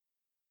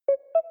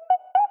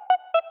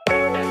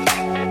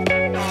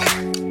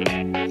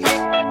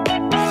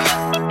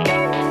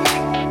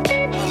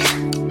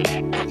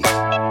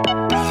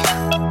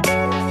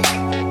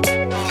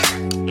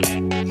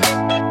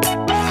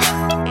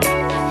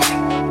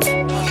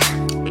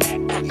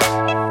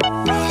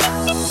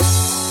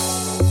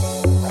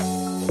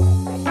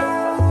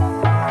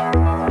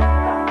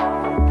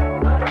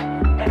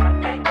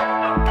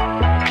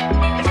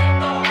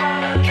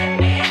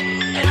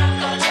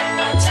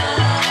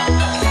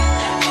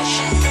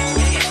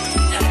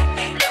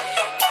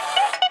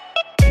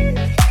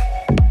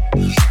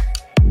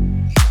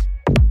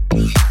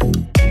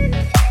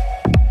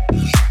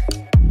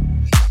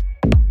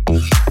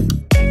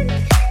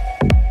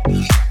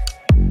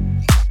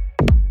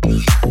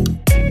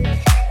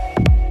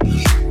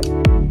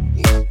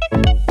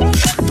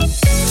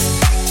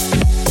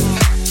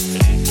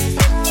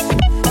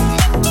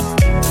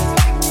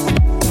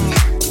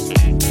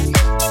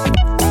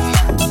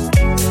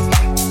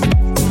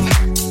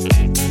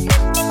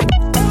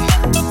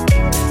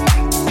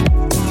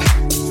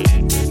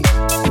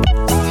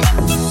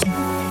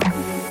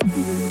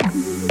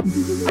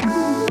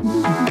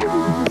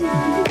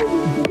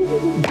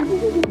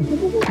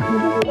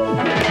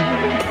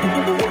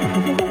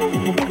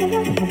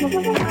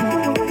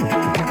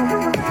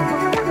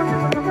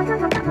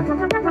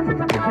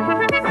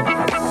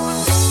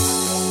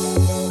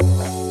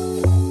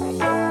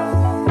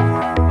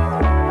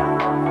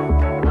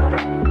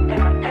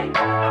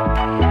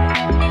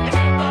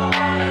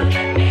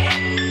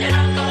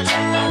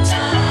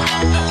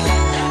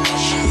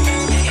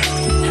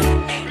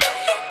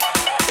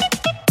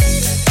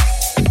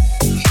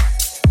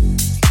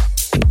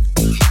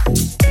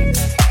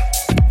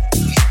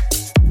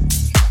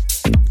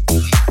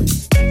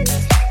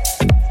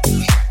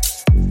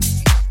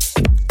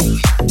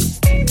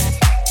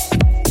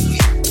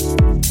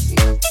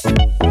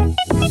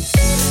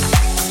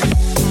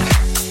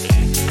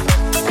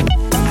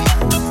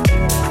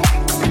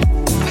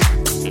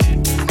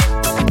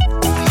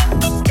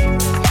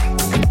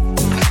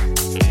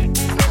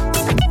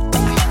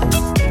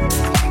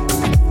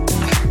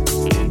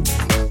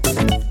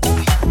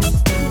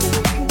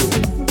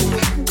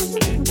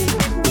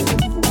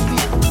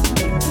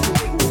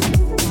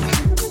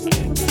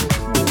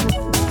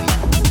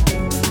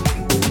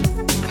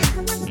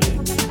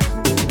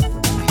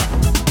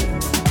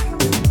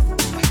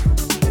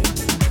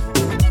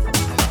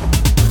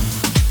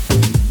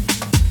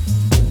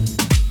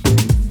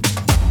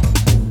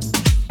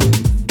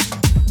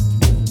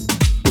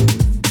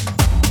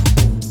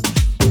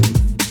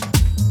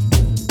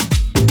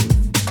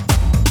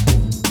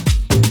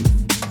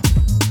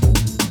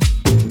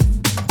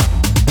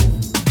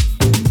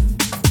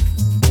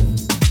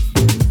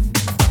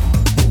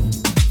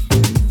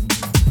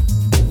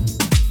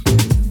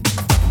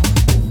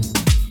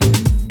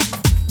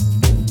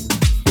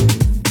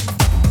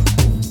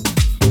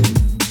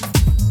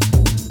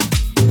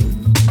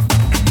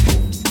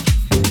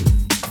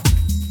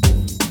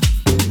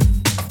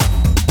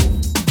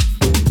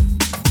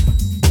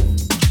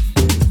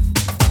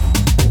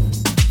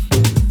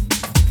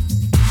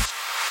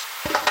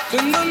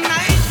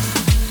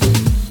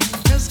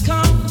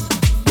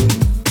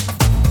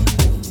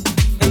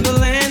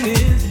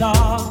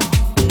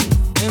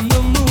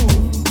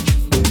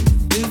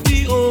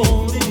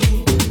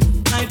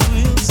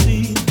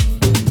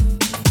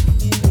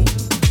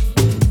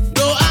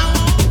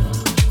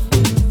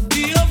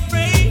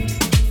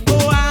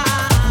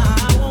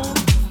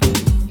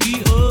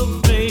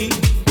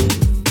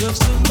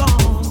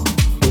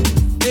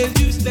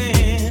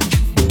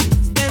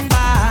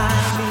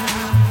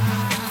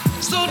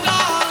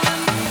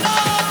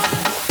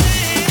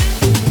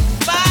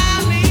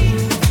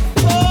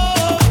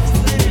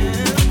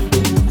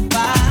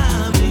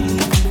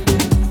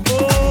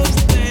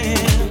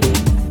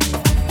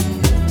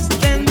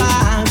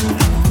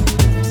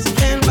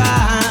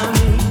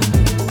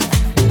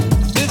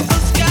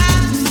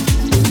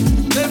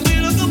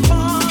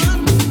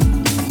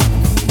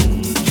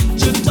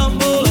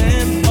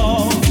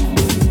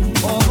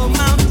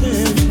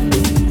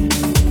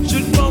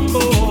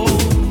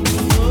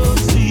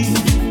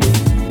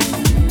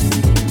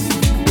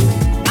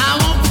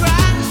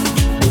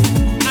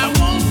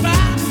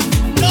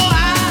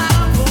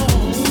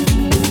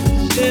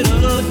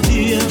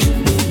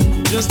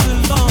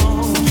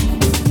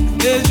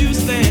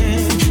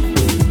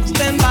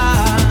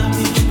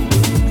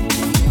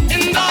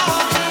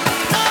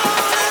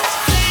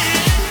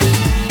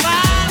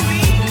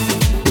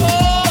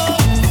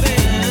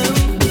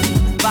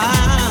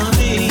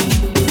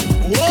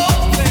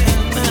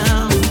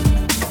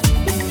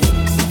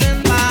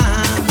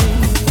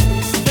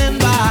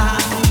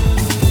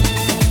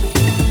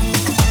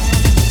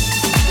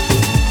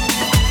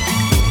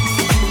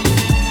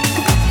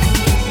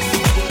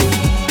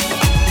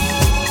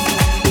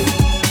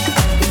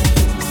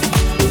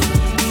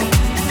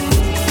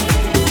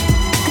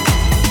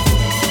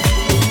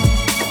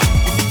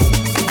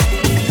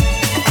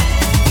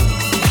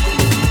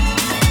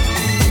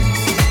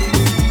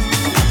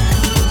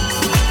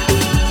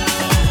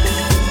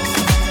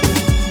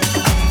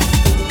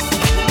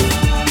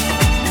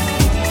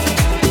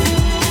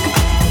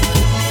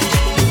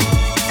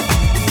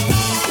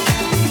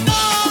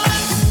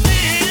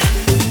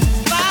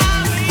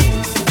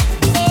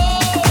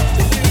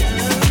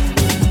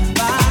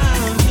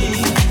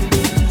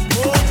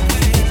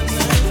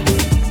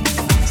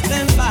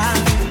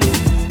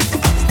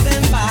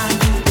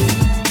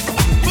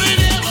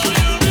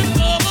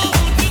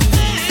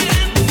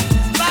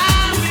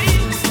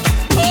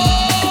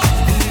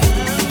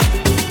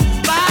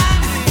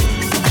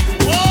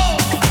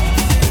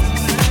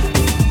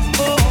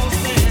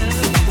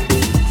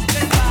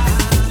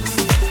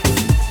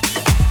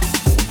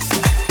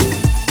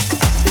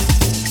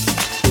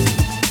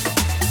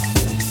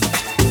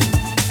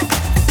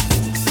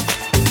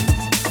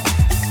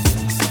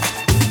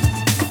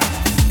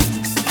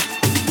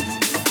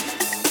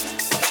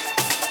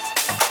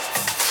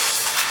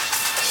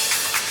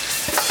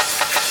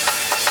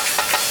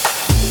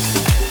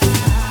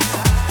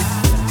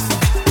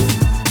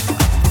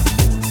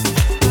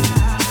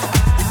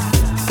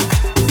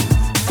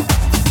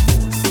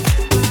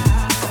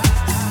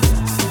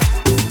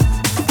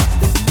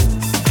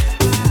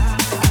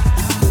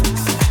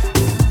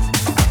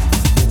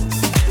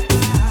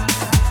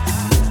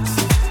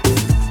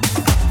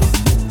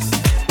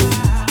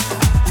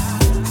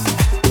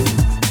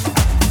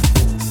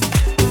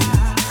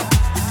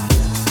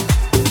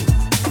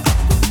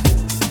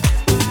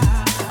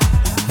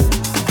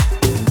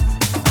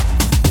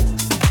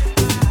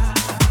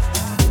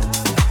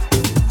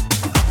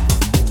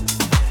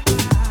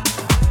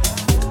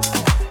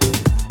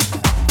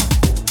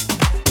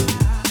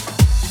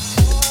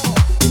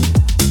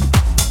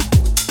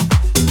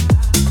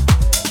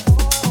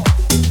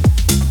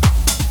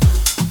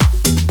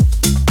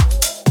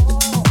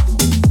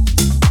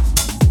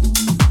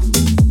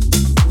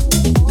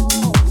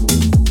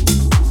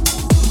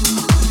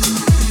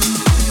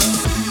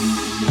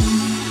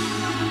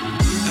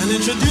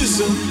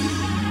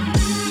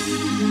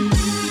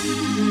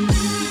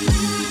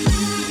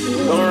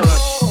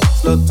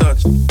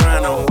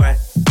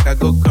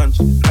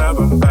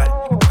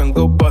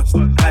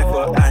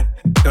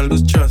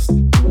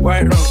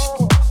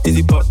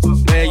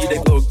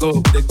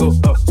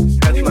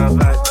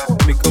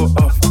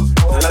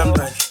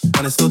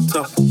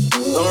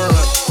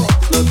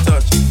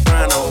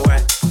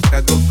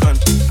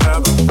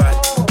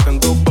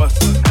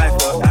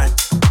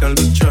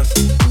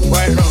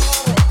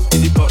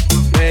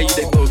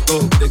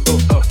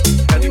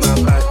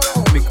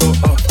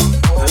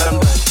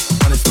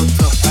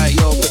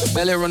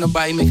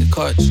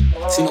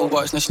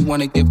Now she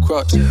wanna give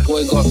crutch.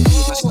 Boy got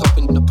views, now she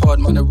cupping in the pod.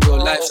 Man, a real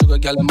life sugar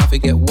gal, I might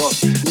forget what.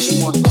 Now she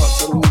want cut,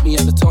 so meet me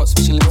at the top.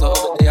 Switching lanes the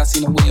other day, I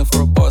seen her waiting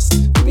for a bus.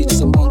 Maybe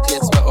just a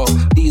Moncler sweater,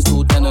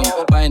 diesel denim.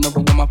 Buying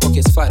another one, my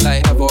pockets fat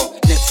like ever.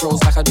 Neck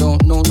froze like I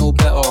don't know no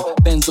better.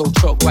 Benzo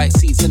truck, white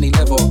seats and they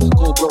leather.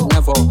 Go broke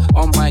never.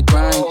 On my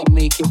grind,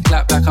 make it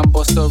clap like I'm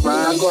Busta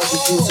Rhymes. I got the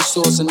juice, the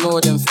sauce and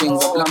all them things.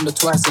 I blammed her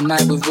twice a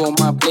night with all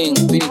my bling.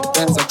 Big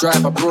Benz I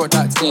drive, I brought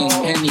that thing.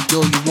 Any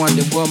girl you want,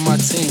 they want my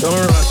thing. Don't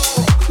rush.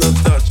 No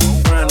touch,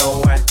 brown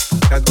or white.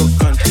 I go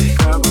country,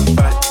 grab and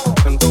fight.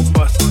 Can go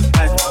bust,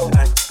 life,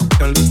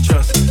 can lose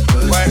trust.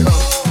 White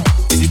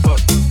rock, easy pop.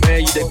 Where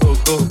you they go,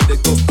 they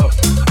go up.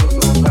 Look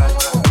my back,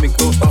 let me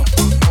go up.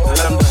 And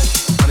I'm like,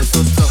 and it's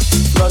so tough.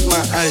 Blood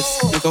my eyes,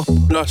 make a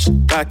blood lush.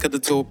 Back of the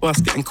tour bus,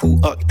 getting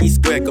caught up. D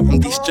square, got on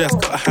de-stressed.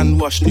 Got a hand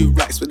wash, new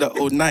racks with the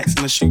old nights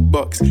in the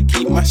shoebox.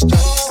 Keep my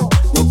stripes,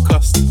 no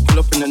cost. Pull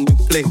up in a new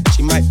plate,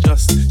 she might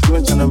just. She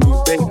went tryna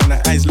move big, and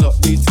her eyes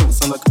locked. New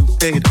tints on a coupe,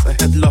 that's a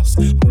head loss.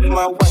 All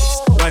my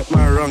whites, right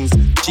my wrongs.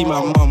 She my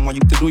mum, while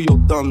you did all your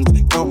duns.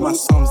 Count my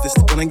sums, this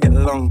is gonna get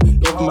long.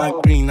 Love my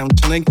green, I'm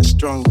tryna get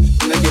strong.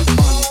 Tryna get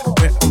fun,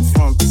 where I'm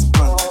from, it's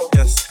fun.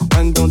 Yes,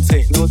 and don't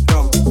take no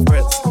dumb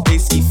threats. They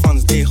see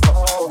funds, they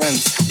hot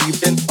friends. You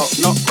been up,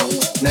 not up.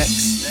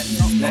 Next.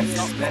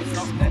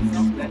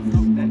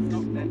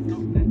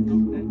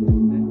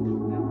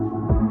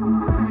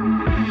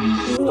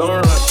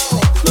 Don't rush,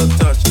 no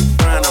touch,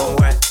 brown and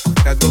white.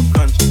 I go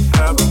country,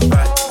 have a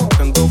fight.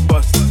 Can go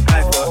bust,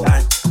 eye for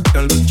eye.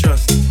 Can lose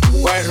trust.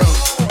 White rum,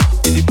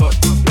 easy pot.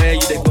 Where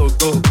you they go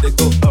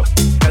up.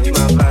 Catch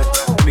my vibe,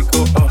 let me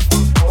go off.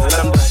 And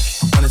I'm like,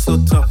 and it's so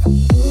tough.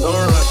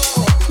 Don't rush,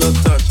 no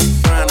touch,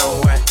 brown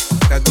and white.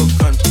 I go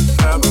country,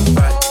 have a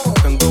fight.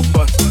 Can go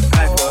bust,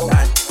 eye for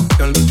eye.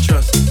 Can lose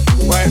trust.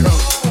 White rum,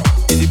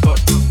 easy pot.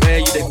 Where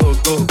you they go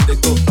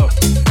up.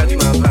 Catch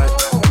my vibe,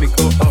 let me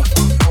go off.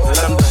 And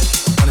I'm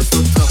like, and it's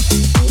so tough.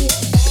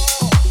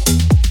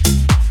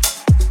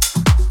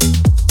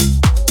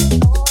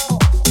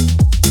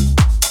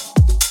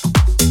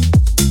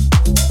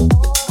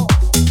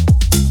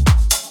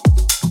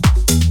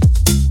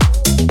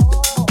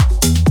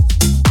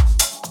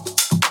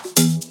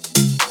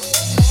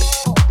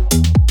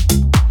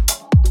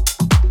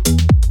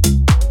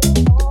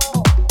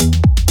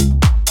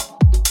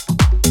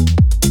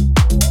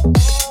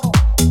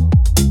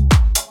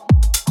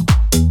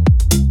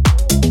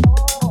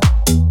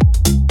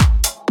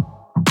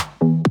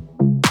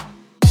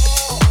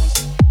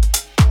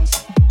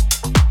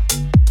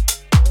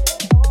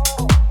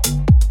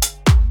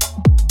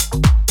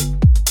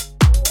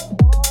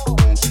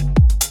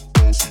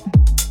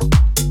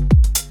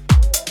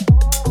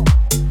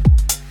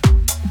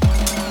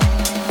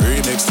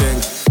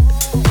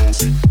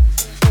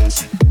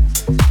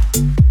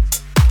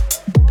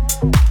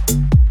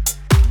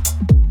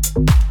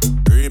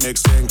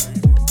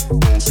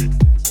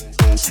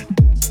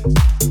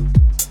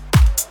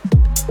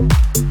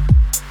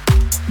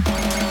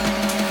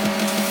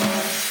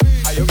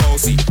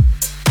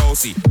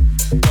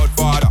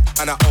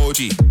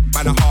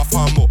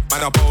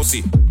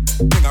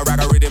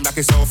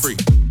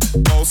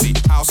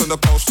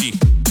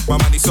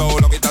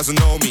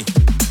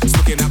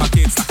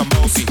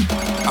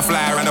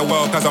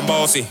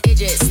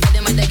 Idris, tell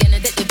them what they're gonna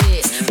take the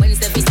piss. When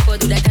step is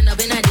supposed to do that turn up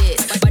in a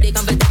diss. My body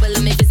comfortable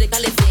and me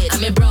physically fit.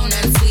 I'm a brown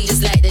and sweet,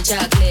 just like the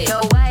chocolate.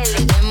 Yo,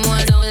 Wiley, them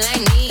ones don't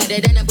like me.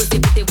 They done a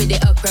pussy with the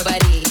upper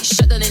body.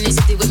 Shut down in the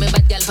city with me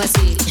bad gal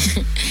pussy.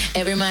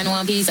 Every man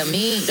want piece of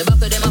me. The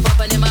buck of them a pop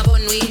and them a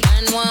bun weed.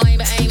 And wine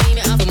behind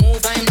me, me have to move,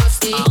 I'm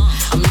dusty.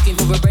 I'm looking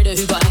for a brother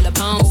who got hella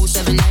pound.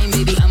 079,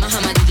 baby, I'm a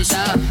hammer, did you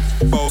shop?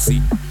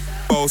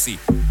 Bossy,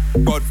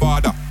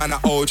 Godfather and a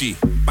OG.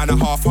 Man a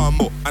half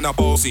humble and a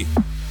bossy.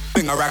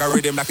 Bring a rag a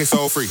rhythm like it's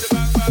so free.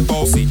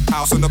 Bossy,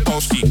 house on the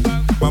post G.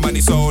 My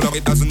money so long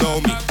it doesn't know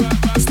me.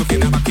 It's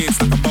looking at my kids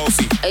like I'm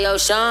bossy. Hey yo,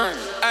 Sean.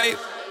 Hey,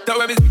 tell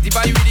me spitty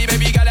body with it,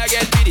 baby, gotta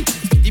get with it.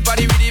 Spitty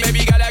body with it,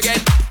 baby, gotta get.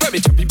 When me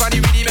choppy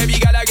body with it, baby,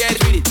 gotta get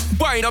with it.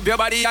 Wind up your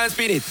body and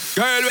spin it.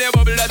 Girl, with your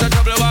bubble, that's a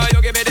trouble. Why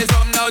you give me this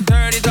something now?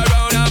 Turn it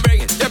around and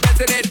bring it. You're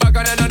pressing it back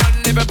on and on.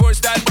 If you push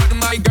that button,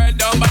 my girl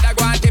down, but I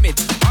go and tame it.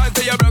 Once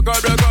you broke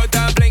out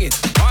and fling it.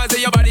 Once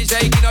your body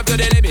shaking up to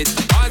the limit.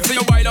 Once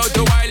you wild out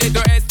to wild it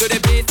to S to the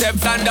beat.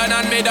 Steps London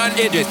and mid on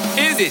edges.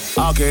 Is it?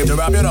 I came to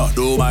rap, you know,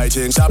 do my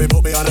thing. Sabi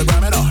put me on the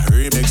gram, you know,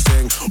 remix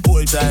thing.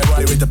 Pull tight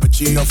boy with the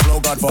Pacino flow.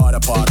 Godfather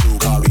part 2,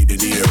 can't read the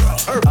era.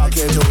 I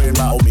came to win,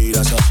 battle me,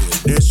 that's a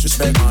shit.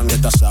 Disrespect, man,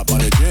 get the slap on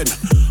the chin.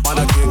 Man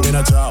a king in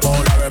a top,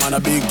 all Larry, man a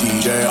big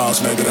DJ,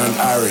 House Megan and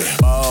Harry.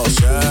 Boss,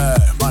 yeah,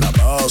 man a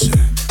boss,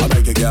 yeah. I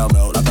make a girl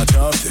melt like a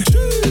toasty.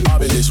 I'll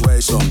be this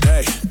way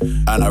someday,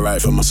 and I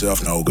write for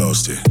myself, no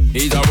ghosting.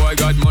 He's a boy,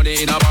 got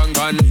money in a bank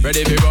on.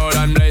 Ready for roll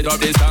and blaze up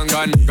this tank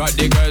on. Got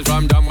the girls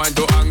from Damwon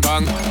to Hong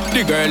Kong.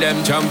 The girl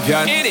them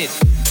champion. In it.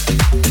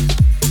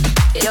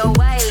 Yo,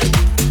 Wiley.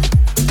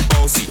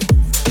 Bossy.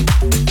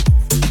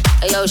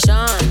 Hey yo,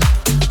 Sean.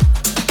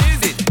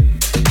 Is it?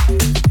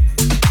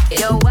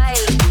 Yo,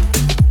 Wiley.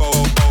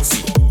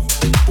 Bossy.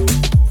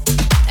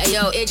 Hey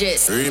yo,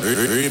 Idris.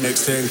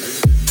 Remix thing.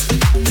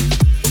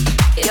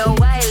 Yo,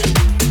 Wiley.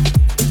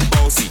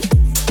 Bossy.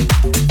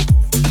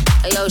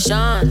 Hey yo,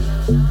 Sean.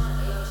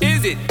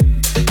 Is it?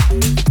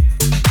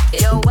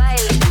 Yo,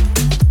 Wiley.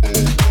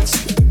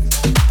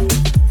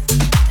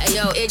 Hey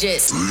yo,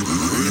 Idris.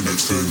 Remix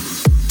thing.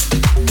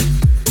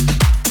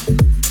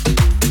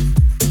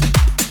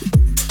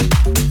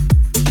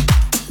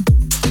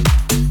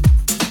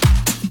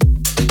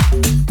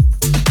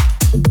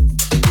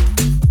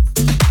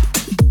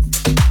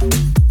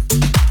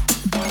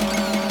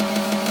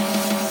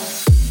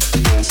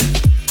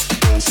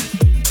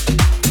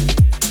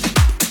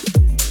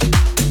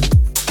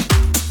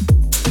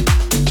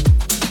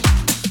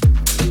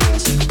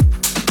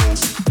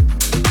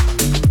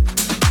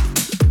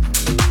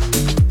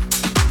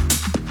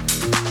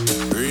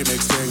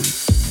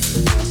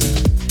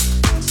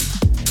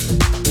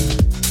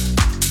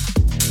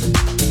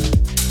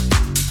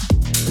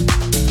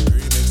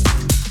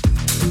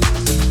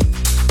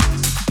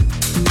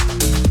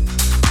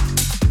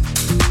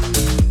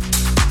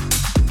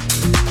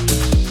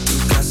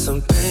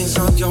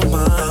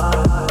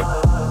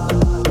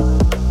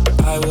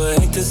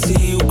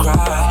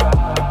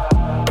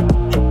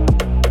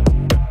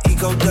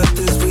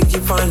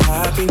 find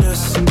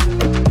happiness.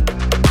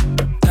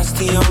 That's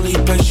the only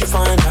place you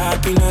find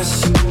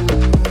happiness.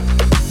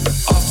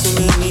 Off too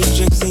many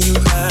drinks and you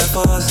had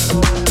for us.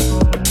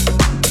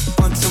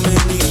 One too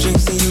many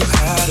drinks and you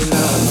had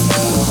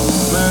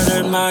enough.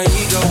 Murdered my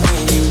ego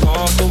when you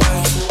walked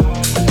away.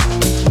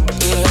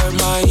 It hurt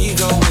my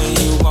ego when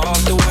you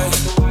walked away.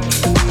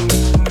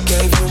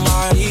 Gave you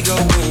my ego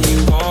when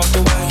you walked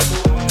away.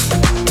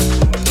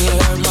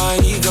 It hurt my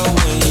ego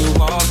when you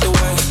walked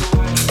away.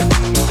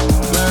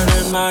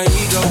 Murdered my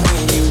ego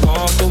when you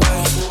walked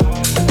away.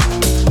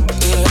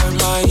 It hurt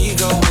my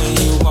ego when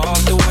you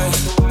walked away.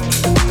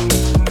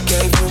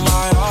 Gave you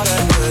my all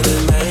that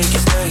couldn't make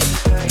you stay.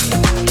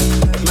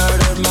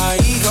 Murdered my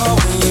ego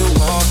when you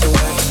walked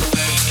away.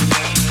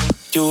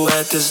 You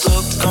had this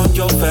look on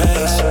your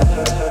face,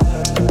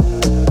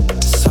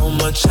 so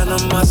much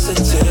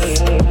animosity.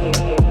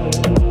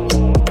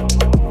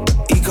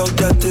 Ego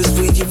death is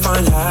where you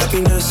find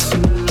happiness.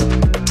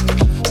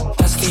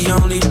 That's the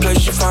only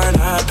place you find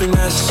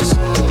happiness.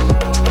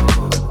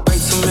 Way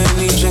too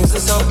many drinks,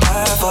 it's so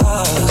bad for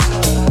us.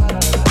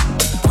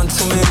 One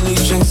too many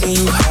drinks and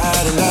you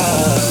had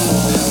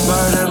enough.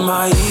 Murdered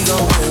my ego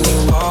when you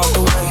walked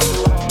away.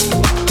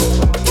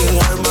 It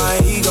hurt my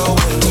ego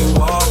when you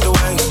walked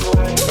away.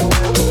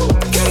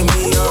 Gave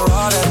me your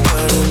all that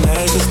couldn't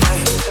make it stay.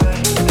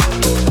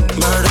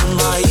 Murdered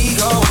my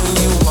ego when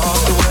you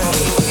walked away.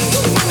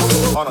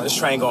 Hold on, this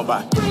train going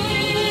by.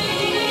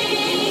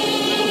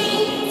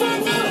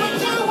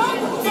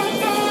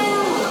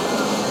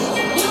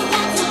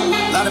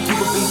 A lot of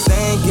people be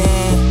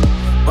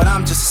thinking, but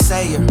I'm just a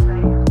sayer.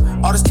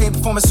 Artists can't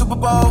perform a Super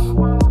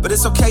Bowl, but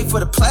it's okay for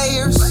the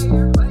players.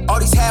 All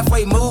these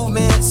halfway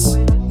movements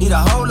need a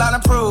whole lot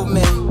of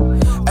improvement.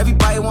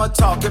 Everybody wanna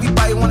talk,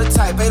 everybody wanna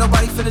type, ain't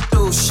nobody finna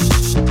do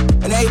shh.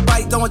 And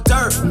everybody throwing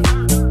dirt.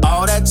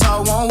 All that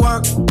talk won't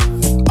work,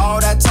 all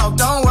that talk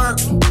don't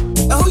work.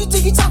 And who you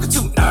think you talking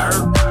to,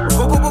 nerd?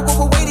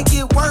 Way to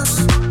get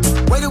worse.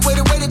 Wait,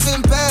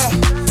 been bad.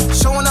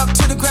 Showing up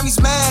to the Grammys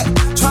mad.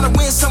 Trying to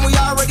win some we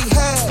already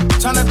had.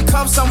 Trying to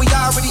become some we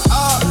already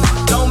are.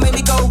 Don't make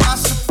me go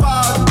watch the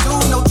fall. Do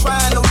no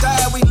trying, no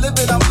die. We live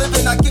it, I'm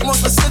living. I get more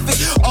specific.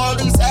 All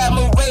these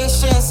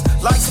admirations,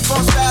 likes and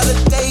false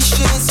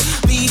validations,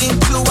 feeding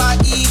to our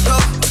ego.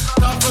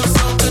 Come from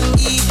something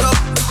ego.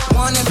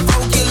 1 and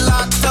 4 get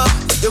locked up.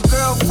 Your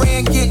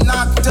girlfriend get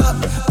knocked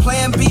up.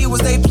 Plan B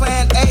was they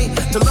plan A.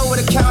 To lower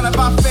the count of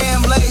our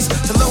families.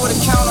 To lower the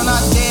count on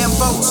our damn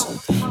votes.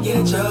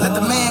 Let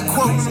the man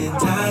quote.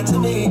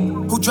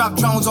 Who dropped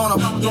drones on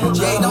him?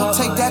 Yeah, don't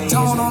take that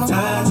tone on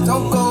him.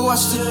 Don't go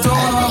watch the throne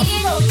on him.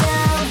 Ego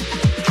down,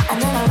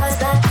 and then I rise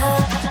back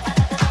up.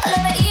 I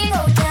let my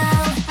ego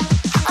down,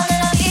 and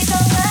then I ego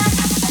back.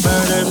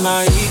 Murdered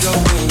my ego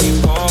when you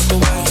walked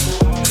away.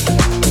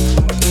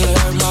 It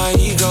hurt my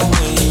ego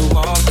when you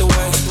walked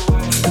away.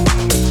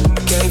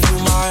 Gave you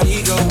my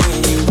ego when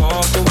you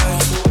walked away.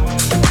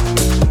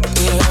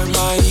 It hurt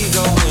my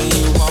ego when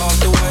you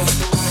walked away.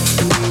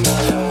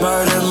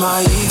 Murdered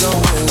my ego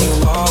when you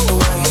walked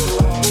away.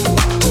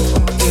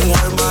 It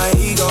hurt my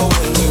ego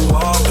when you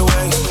walked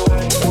away.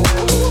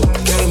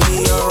 Gave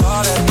me your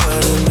all that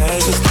couldn't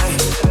make it stay.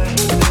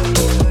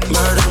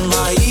 Murdered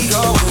my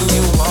ego when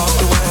you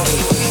walked away.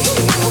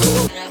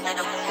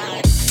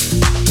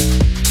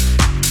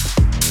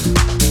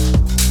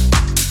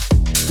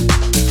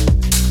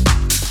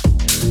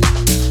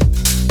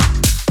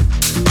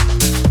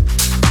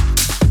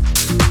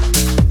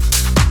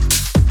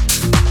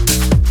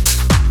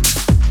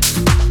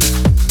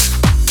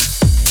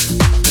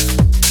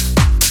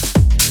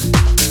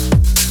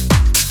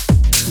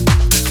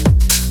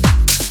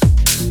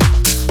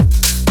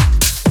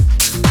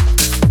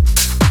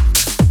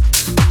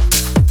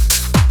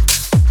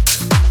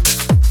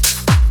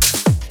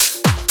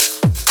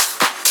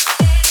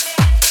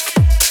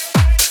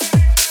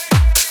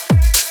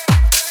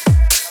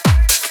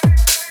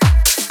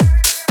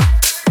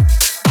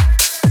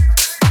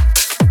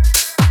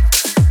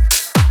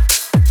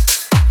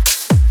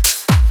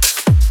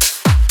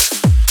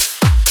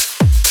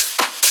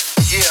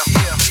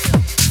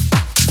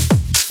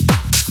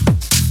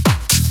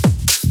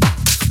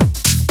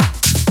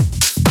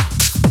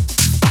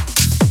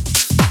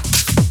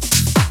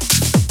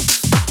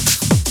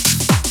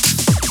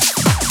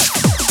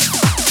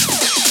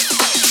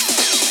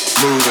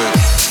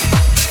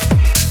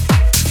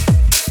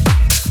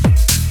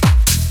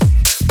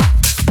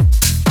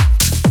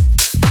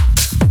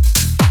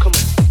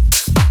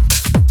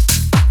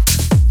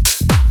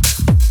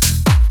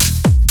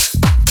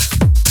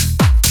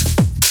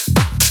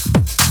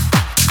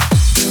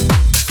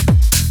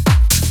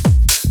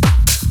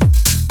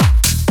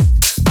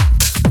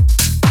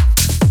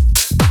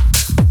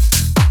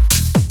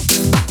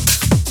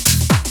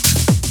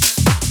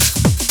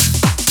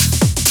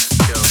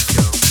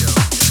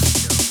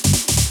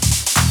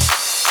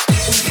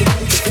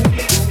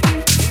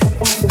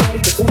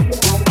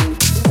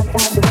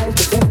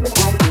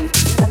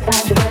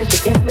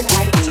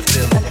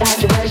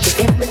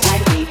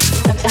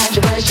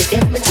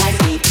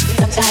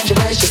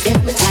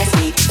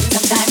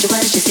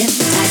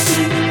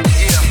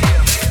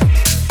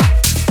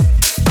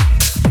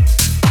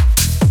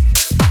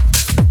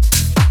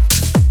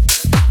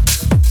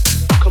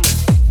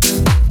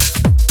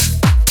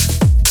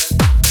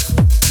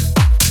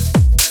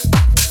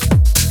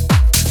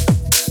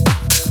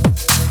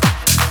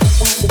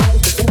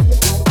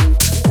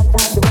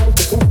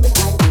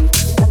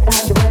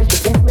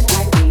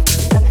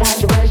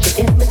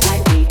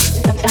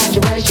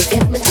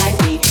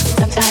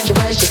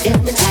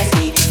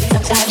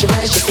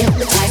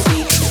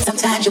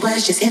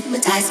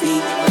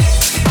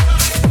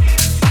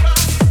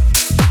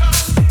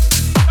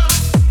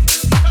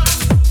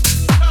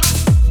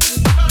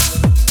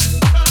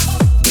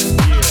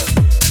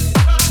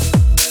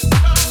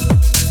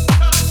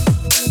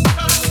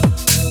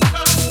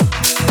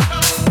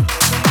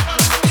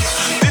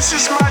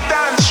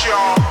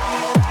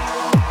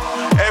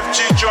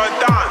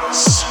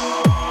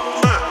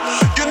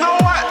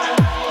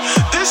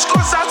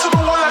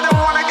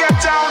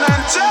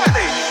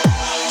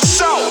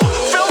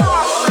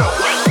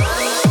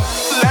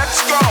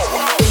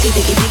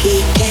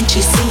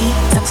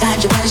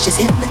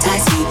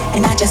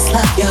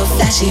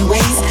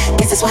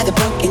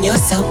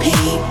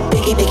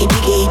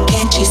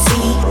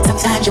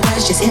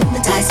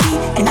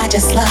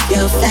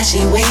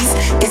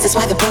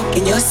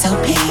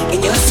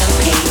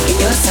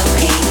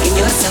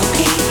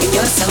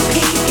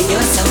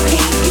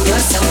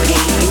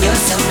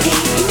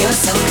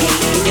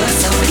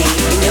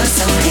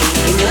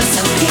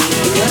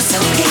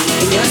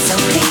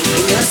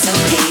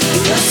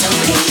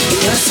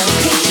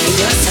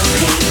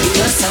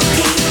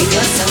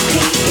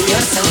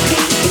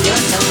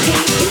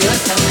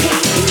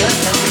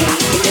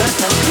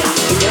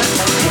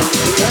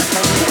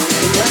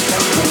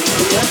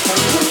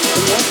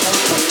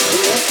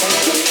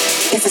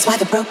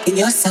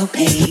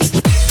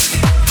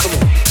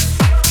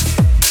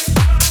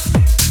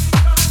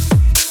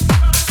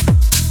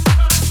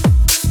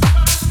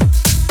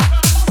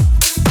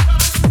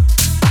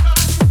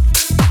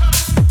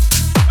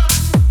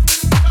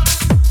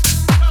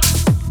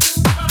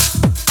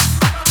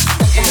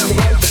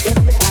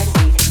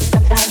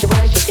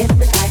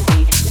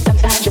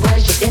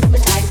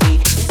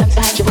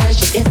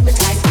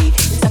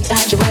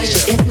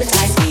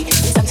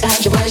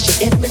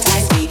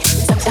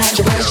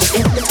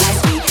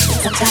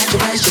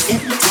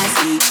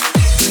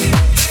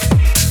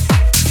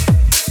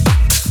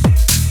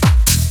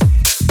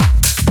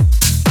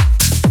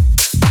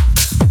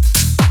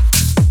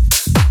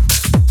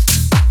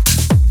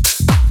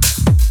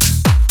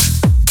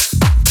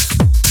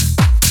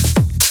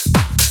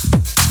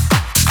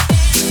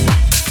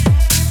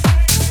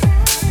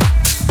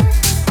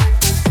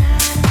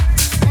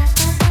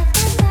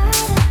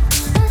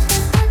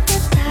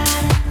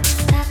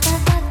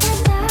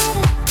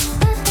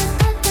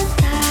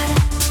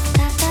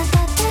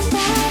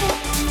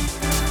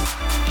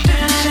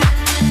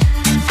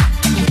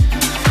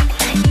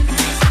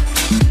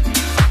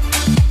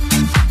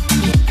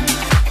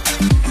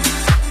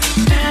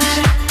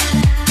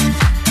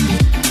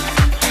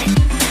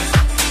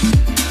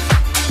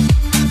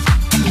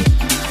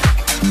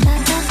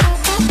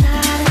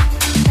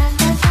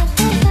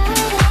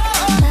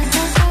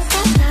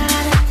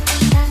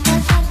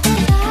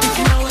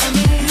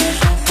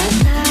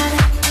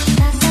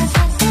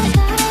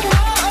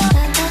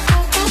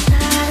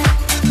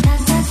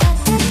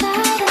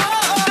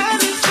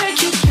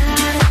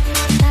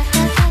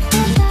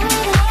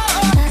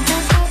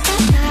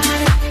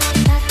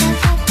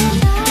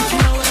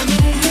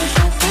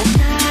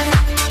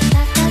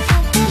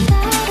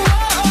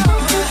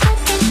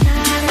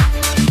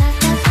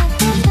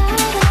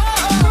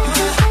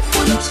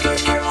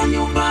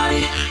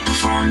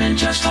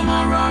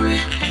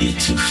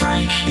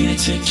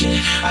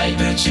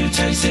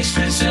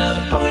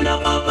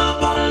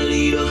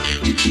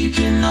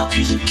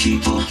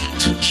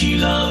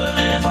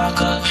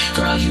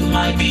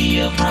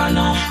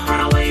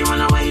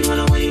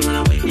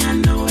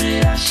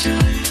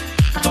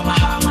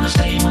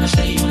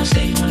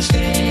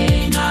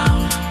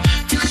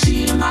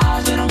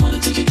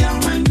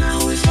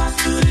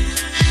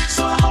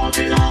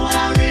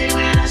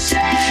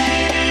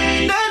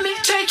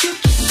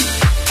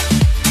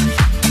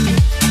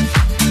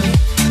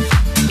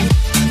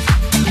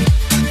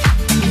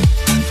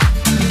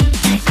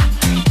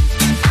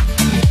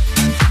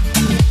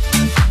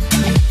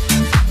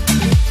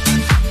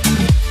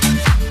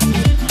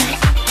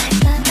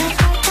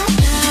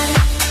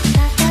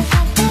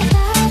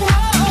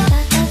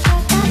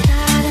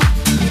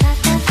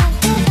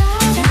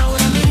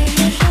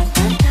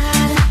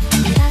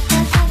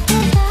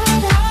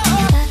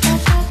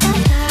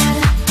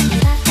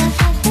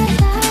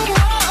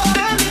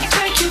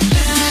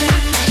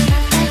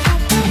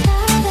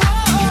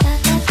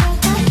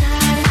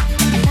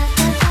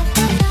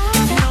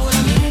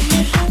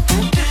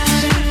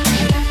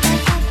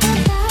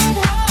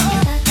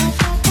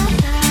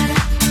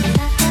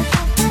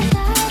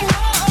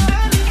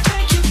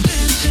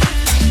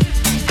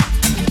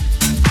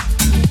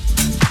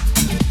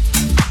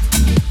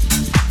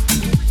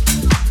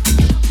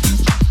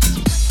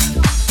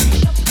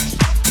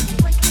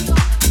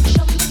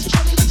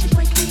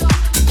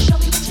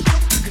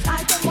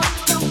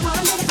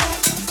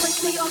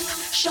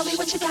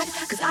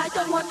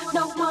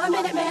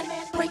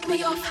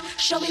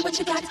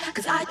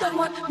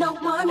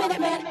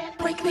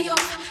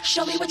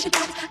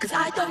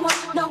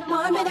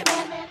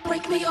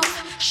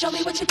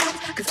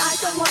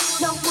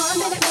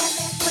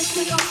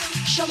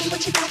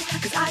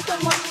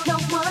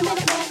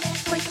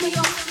 break me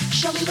off,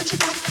 show me what you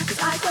got, 'cause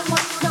I don't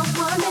want no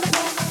 1 minute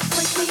man.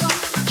 Break me off,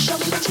 show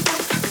me what you got,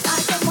 'cause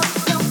I don't want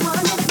no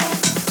 1 minute man.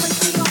 Break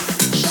me off,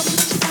 show me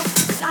what you got,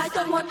 'cause I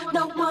don't want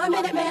no 1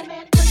 minute man.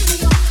 Break me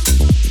off.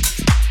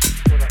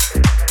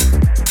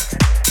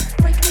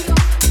 Break me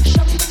off,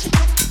 show me what you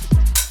got.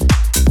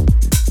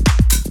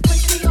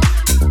 Break me off.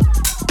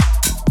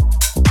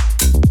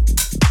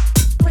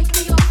 Break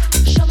me off,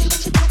 show me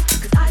what you got,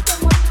 'cause I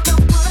don't want no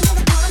 1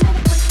 minute, 1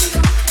 minute. Break me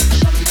off,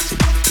 show me what you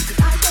got, 'cause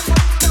I don't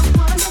want no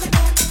 1 minute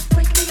man.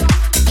 Break me off,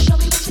 show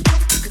me what you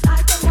got, 'cause I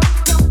don't want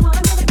no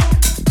 1 minute man.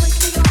 Break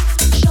me off,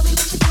 show me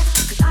what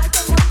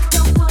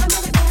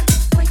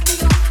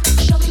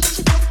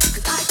you got,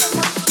 'cause I don't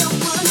want no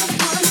 1 minute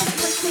man.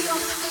 Break me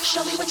off,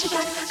 show me what you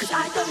got, 'cause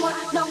I don't want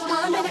no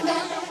 1 minute, 1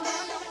 minute.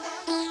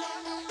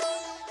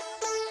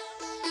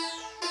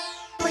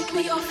 Break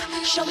me off,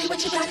 show me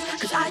what you got,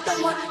 'cause I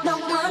don't want no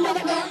 1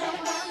 minute man.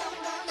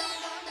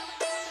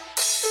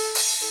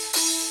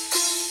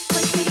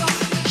 Break me off,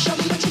 show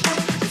me what you got,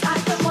 'cause I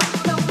don't want no 1 minute man. Break me off, show me what you got, 'cause I don't want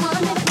no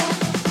 1 minute man.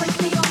 Break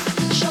me off,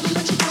 show me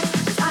what you got,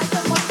 'cause I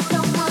don't want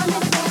no 1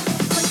 minute man.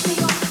 Break me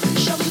off,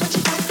 show me what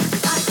you got,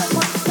 'cause I don't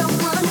want no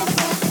 1 minute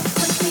man.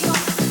 Break me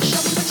off,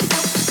 show me what you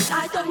got, 'cause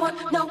I don't want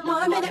no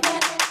 1 minute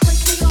man.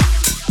 Break me off.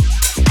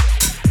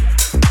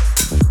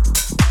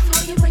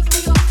 Oh, you break me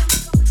off.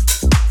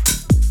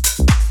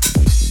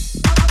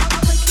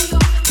 Break me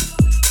off.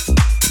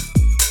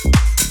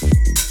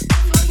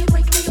 Oh, you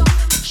break me off.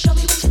 Show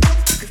me what you got,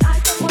 'cause I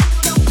don't want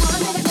no 1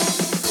 minute man.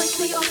 Break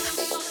me off.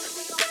 Break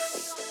me off.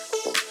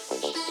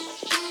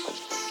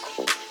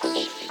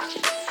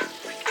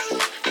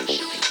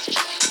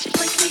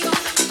 Break me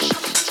off. Show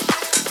me what you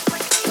got.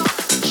 Break me off.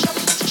 Show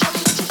me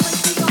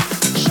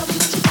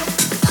what you got,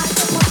 'cause I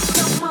don't want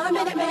no 1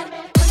 minute man.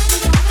 Break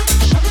me off.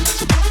 Show me what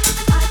you got,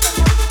 'cause I don't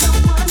want no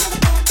 1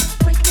 minute man.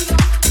 Break me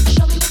off.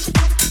 Show me what you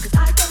got, 'cause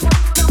I don't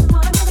want no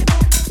 1 minute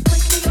man.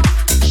 Break me off.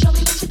 Show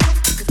me what you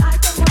got, 'cause I don't want no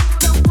 1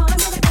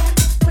 minute man.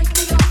 Break me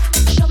off.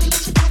 Show me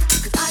what you got,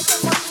 'cause I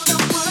don't want no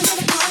 1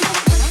 minute, 1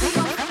 minute. Break me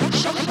off.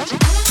 Show me what you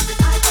got, 'cause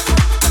I don't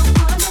want no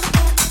 1 minute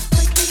man.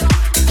 Break me off.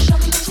 Show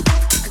me what you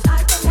got, 'cause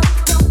I don't want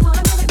no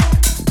 1 minute man.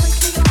 Break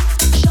me off.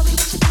 Show me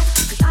what you got,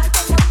 'cause I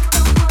don't want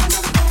no 1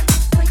 minute man.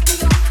 Break me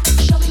off.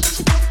 Show me what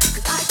you got,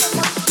 'cause I don't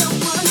want no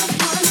 1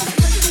 minute, 1 minute.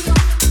 Break me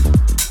off.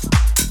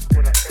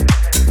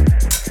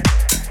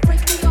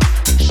 Break me off.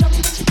 Show me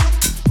what you got.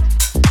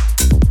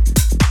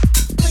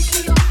 Break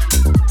me off.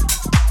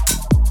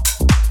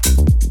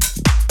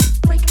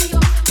 Break me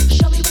off.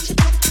 Show me what you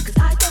got, 'cause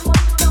I don't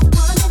want no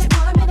 1 minute,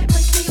 1 minute.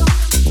 Break me off.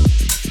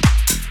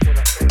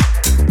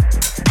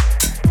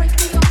 Break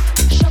me off.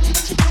 Show me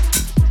what you got.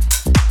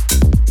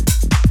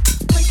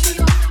 Break me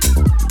off.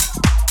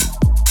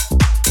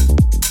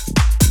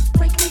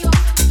 Break me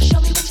off. Show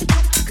me what you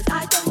got, 'cause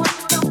I don't want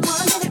no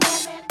 1 minute man.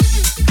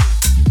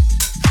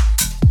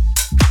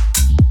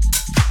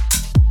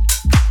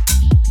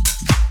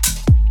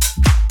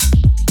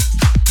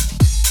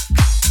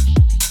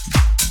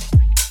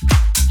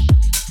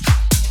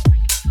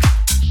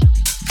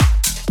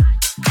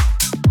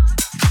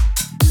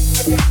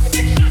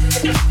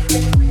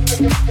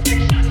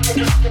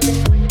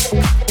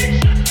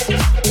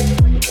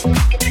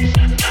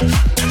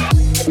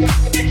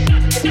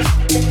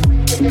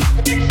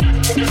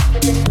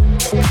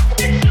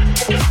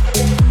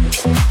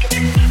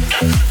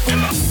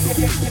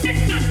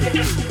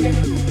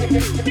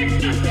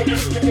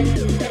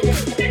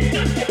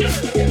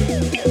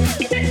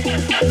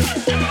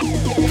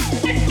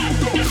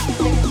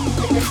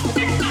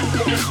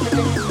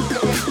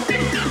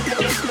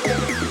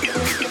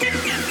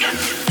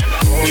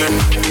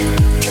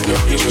 Your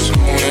heat just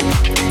moving,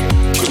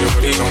 'cause your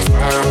body's on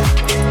fire.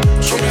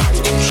 Show me how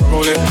to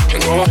control it,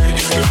 and go ahead,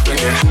 you flip and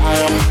get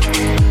higher.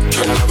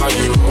 Girl, I love how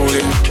you hold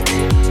it.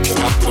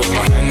 I put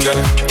my hand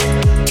there,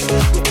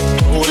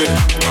 hold it.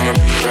 I'ma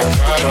be right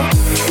by you.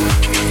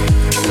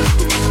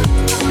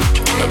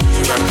 I'ma be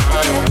right by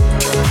you.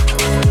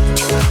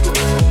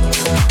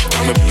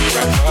 I'ma be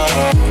right by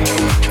you.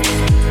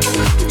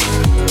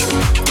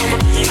 I'ma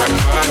be right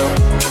by you.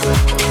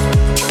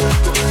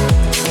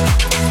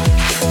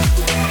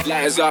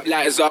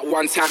 Lighters up,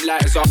 one time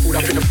lighters up. Pulled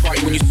up in the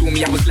party when you saw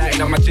me, I was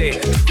lighting up my day.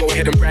 Go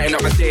ahead and brighten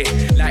up my day.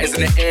 Lighters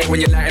in the air when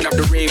you're lighting up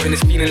the rave, and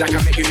it's feeling like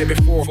I met you here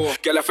before.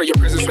 Girl, I felt your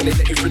presence when they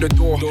let you through the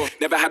door.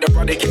 Never had a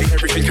brother give you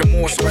everything and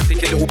more, so I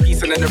take a little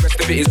piece and then the rest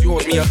of it is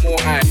yours. Me and more.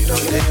 You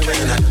don't play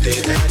when I play,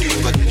 I do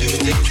what you do,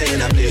 things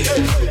saying I play.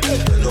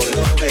 No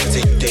way,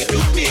 till you take to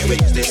me, when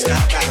you stay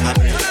stuck at my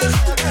brain.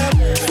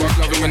 Fuck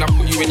loving when I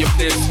put you in your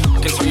place. I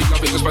can tell you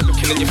love it just by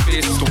looking in your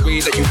face. It's the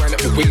way that you wind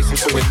up your waist, I'm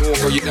so in awe.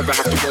 Girl, you never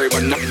have to worry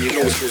about nothing. You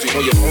know it's yours, you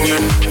know you're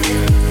owning.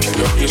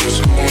 Your heat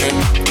just moving,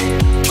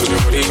 'cause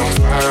your body's on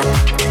fire.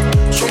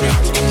 Show me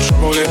how to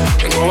control it,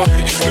 and go ahead,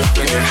 you flip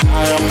and get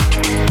higher.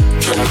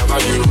 Girl, I love how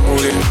you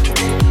hold it.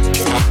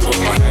 I put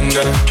my hand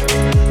there,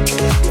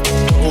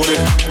 hold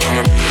it.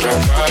 I'ma be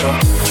right by you.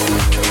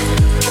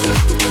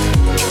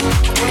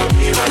 I'ma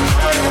be right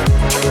by you.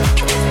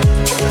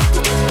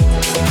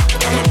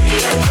 I'ma be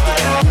right by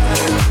you.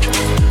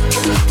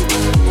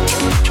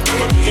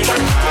 I'ma be right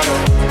by you.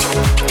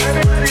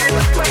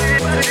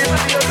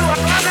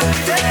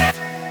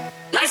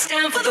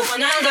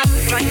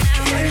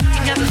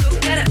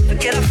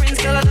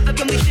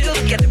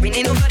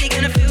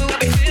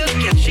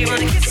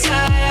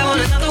 high, I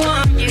want another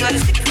one. You got a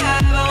 6'5",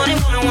 I want it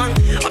one-on-one.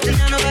 Up to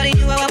now, nobody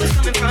knew where I was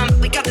coming from, but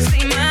we got the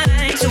same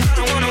mind, so I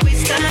don't wanna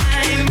waste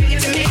time. Bring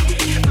it to me,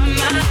 my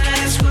mind,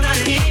 that's what I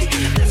need.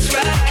 That's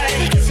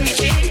right, kiss me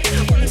cheek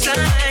one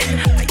time.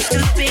 I used to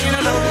love being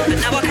alone, but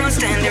now I can't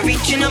stand it.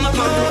 Reaching on my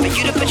phone for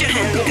you to put your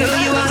hand. Girl,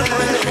 you are the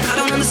one, and I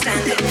don't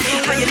understand it.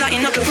 How you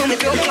lighting up the room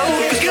with your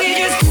clothes? 'Cause girl, you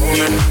just own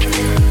it.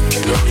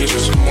 Girl, you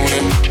just own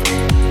it.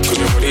 'Cause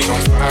your body's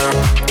on fire.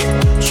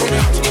 Show me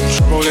how to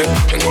control it.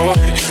 And go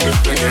ahead, you can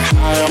bring it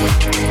higher.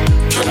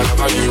 Girl, I love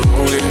how you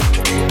hold it.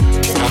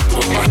 I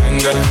put my hand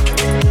there.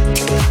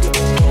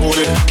 Hold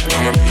it.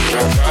 I'ma be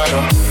right by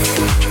you.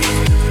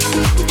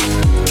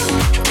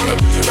 I'ma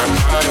be right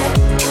by you.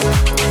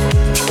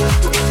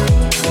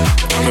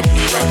 I'ma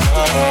be right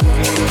by you.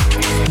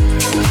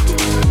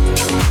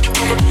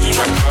 I'ma be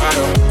right by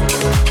you.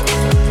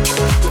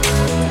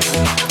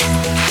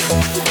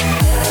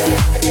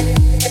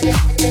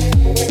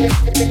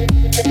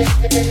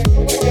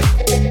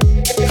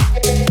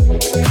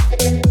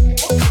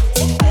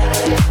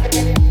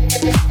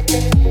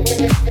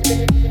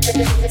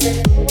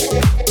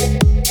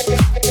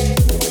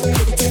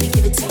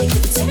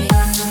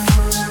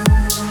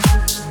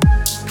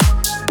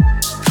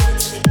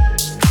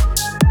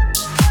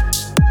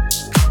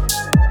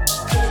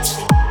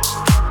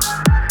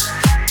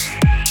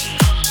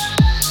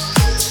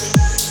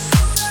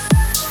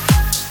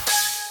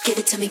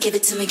 Give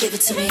it to me, give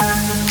it to me.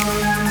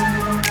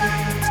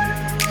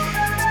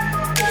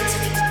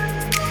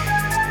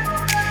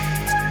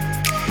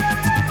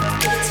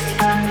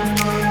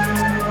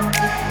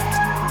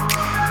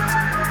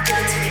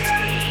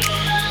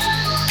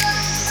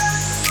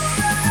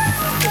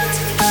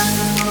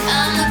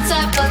 I'm the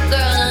type of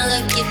girl to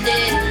look you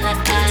dead in the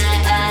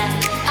eye.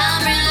 I'm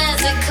real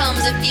as it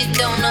comes if you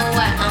don't know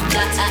why I'm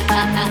fly.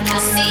 I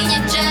seen you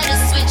try to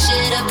switch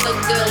it up, but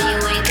girl, you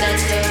ain't that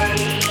girl.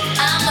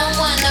 I'm a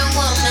Wonder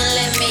Woman,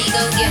 let me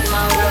go get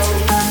my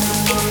robe.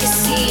 If you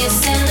see us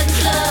in the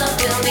club,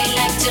 we'll be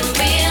acting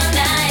real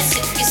nice.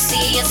 If you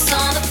see us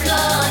on the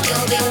floor,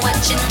 you'll be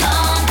watching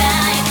all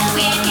night.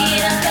 We ain't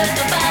here to hurt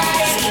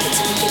nobody. Give it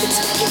to me, give it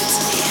to me, give it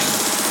to me.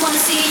 Wanna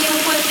see you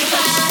work your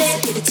body.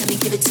 Give it to me,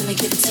 give it to me,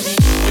 give it to me.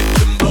 With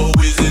them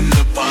boys in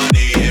the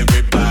party,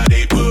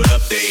 everybody put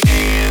up their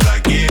hands. I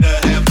get a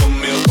half a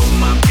mil for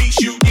my piece,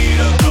 you get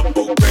a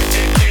couple grand.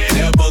 And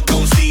never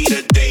gon' see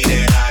the day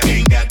that I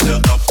ain't got the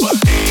upper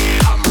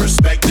hand. I'm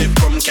respected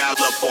from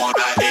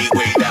California, hey,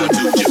 way down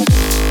to Japan.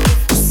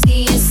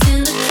 See us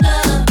in the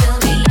club, we'll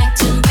be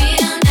acting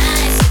real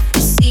nice. If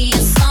you see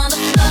us on the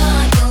floor,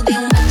 you'll be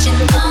watching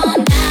all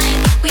night.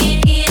 We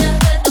ain't here to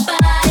hurt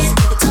nobody.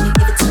 Give it to me,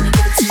 give it to me,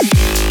 give it to me.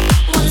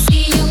 Wanna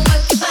see you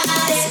work your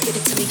body. Give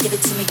it to me, give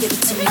it to me, give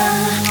it to me.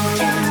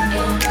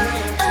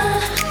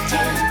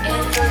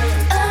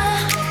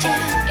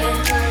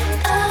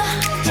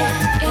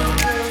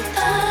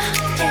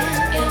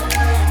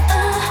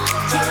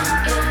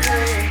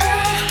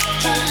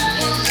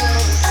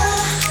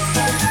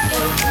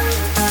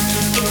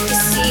 If you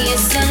see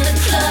us in the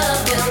club,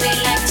 we'll be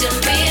acting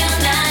real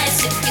nice.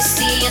 If you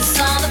see us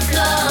on the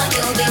floor,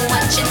 you'll be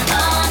watching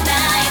all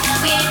night.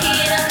 We ain't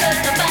here to hurt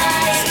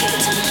nobody. Give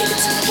it to me, give it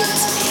to me, give it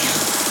to me.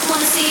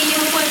 Wanna see you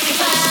work your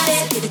body.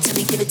 Give it to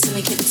me, give it to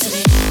me, give it to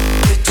me.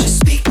 could you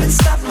speak and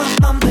stop my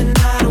mumbling?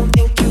 I don't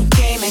think you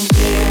came in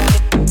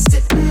clear.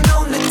 Sitting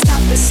on the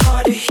top, it's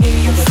hard to hear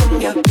you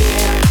from your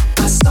beer.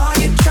 I saw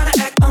you trying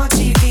to act on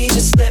TV,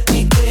 just let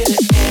me clear the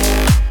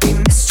air. We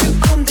missed you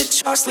on the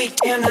charts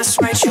weekend, that's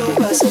right, you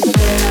wasn't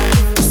there.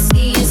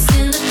 See us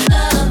in the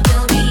club,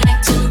 we'll be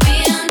acting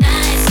real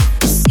nice.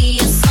 If you see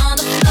us on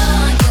the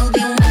floor, you'll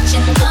be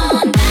watching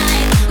all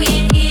night. We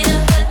ain't here to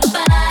hurt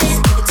nobody.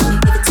 Give it to me,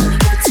 give it to me,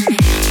 give it to me.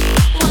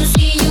 Wanna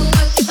see you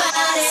work your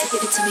body.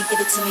 Give it to me, give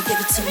it to me, give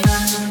it to me.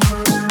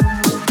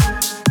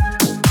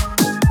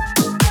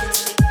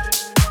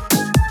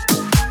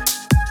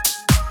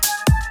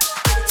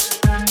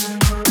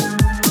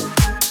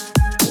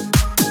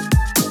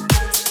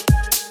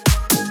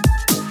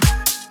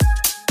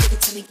 Give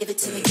it to me, give it to me. Give it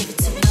to me, give it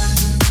to me.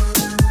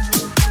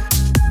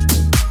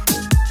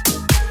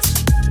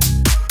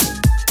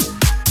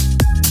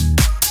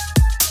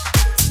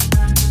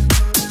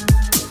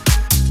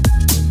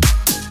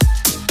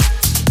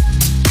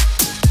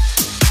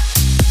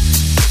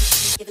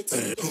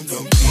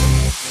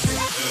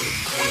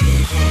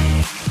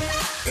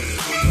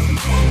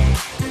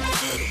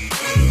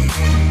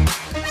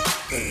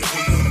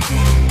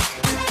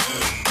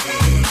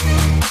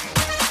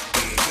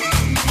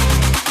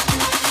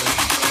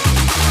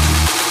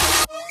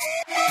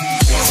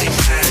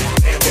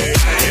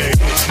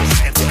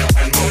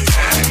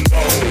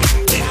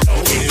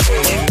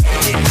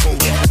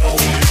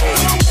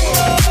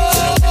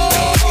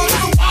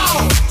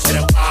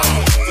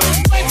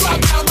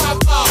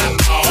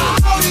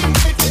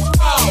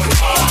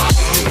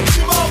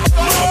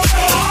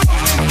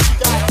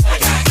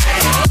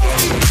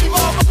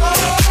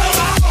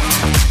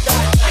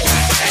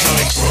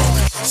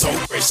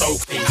 So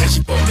clean, cause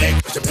she bought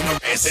that, cause she been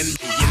harassing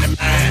me in the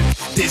mind.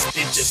 This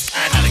bitch just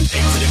fine, I done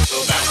came to the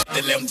club,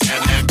 They let them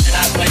down, now can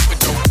I play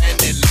with your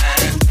bandit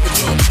line? Put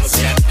your mama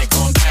say I need to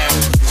calm down.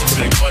 She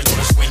feel like boys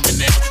wanna swing me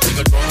now.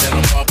 Nigga drop that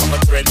I'm up,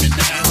 I'ma threaten me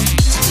now.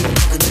 She keep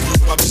fucking nigga,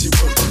 you want me, she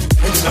work.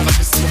 And then I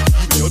just see a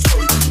female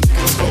twerk.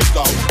 Nigga, I'm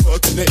down,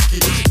 fucking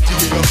naked. She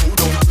get a hold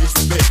on,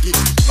 disrespect it.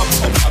 I'm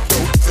up,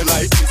 yo, it's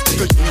like this.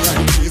 Cause you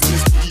ain't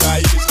business,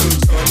 B.I. is good.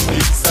 Turn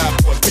niggas side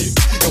for me.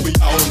 And we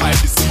all like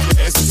to see your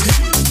ass is hit.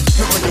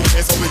 Run your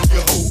ass over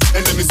here, hoe.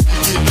 And let me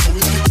speak it, hoe.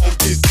 If you want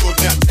this good,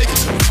 now take it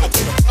to the top.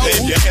 Lay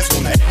your ass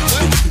on that.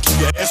 Then you can keep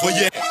your ass where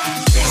you at.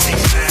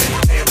 369,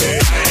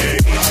 hey,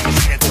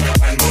 say it to me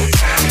one more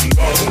time and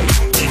go.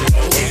 Get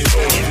low, get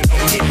low, get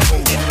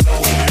low, get low, get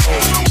low, get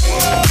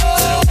low.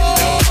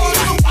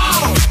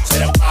 To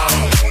the ball.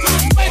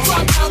 Wait,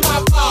 drop down my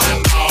ball.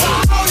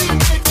 How do you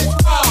make this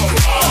ball?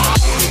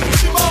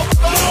 Keep on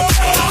blowing.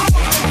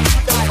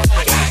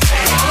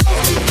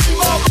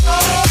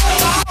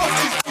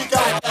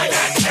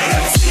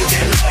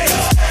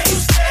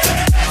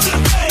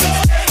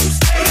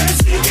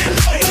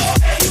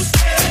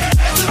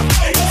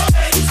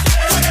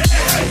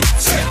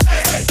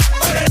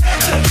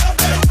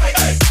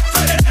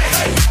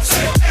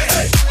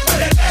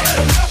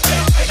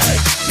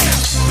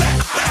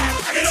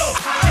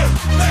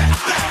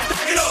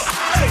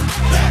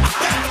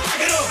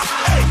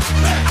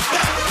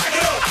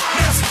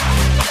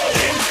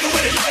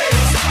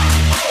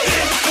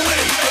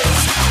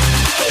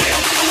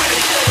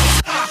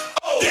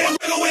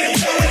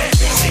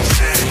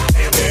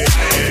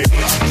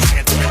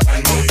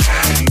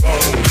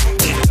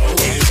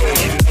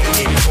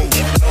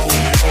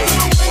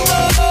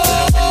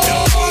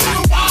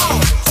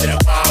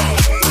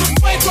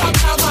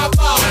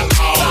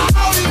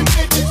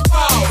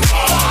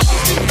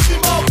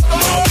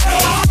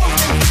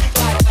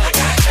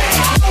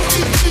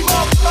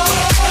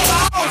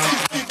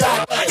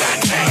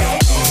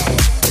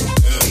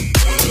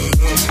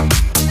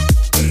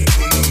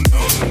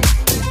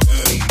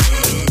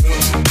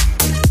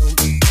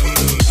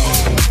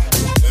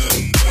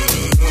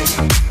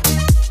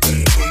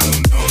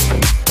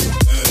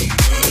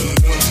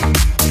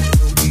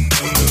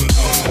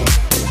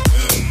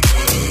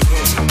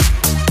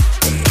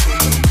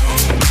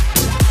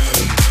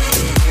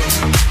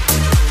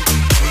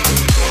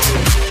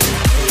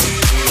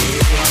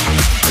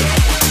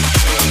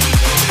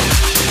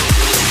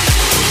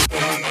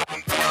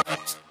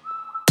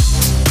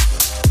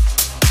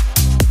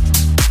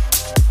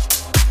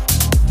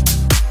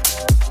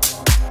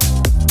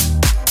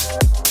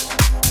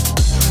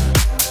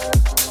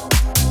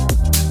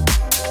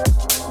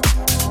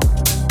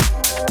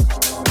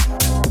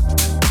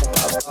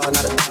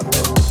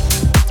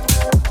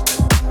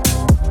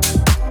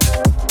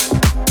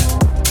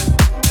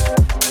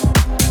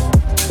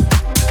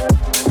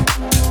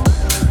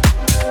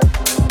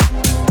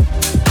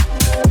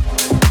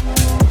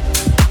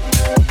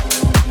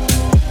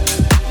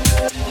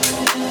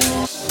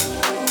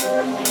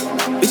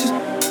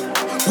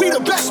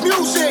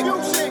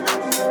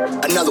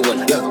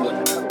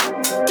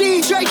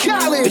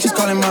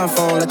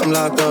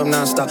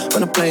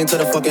 From the plane to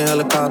the fucking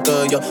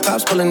helicopter, yo.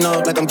 Cops pulling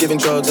up like I'm giving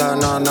drugs, nah.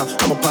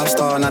 I'm a pop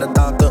star, not a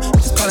doctor.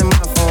 Just calling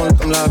my phone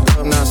like I'm locked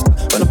up,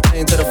 non-stop. From the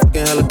plane to the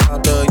fucking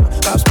helicopter, yo.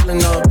 Cops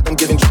pulling up like I'm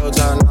giving drugs,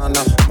 nah. I'm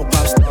a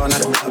pop star,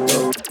 not a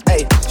doctor.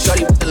 Hey,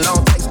 shorty with the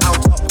long legs, I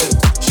don't talk.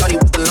 Shorty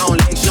with the long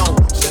legs, you don't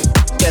walk.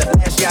 Yeah,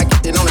 last year I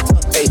kicked it on the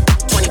top. Hey,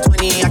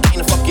 2020 I came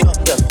to fuck it up,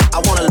 yeah. I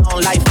want a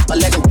long life, a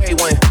legendary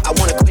one. I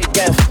want a quick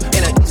death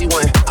and an easy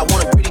one. I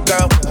want a pretty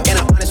girl and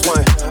an honest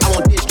one. I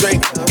want this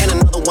drink and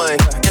another one.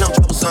 And I'm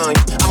troublesome.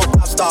 I'm a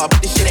pop star, but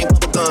this shit ain't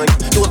bubble gun.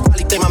 You would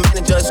probably think my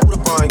manager is screwed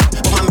upon.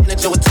 But my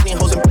manager with 20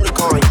 hoes and put a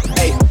con.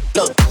 Hey,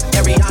 look,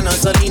 Ariana,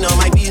 Selena,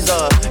 my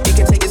visa. He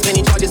can take as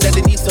many charges as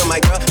it needs to,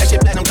 my girl. That shit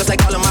platinum just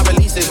like all of my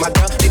releases, my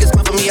girl. Niggas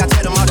come for me, I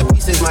tear them all to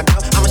pieces, my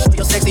girl. I'ma show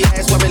your sexy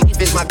ass what relief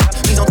is, my girl.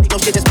 Please don't take no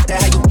shit, just put that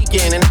how you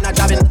weekend. And I'm not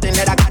driving nothing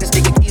that I gotta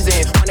stick the keys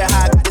in. Wonder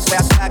how I got this way,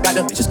 I swear I got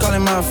the bitches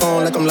calling my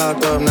phone like I'm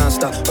locked up,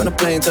 non-stop. From the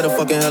plane to the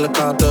fucking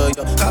helicopter,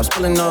 yo. Cops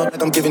pulling up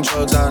like I'm giving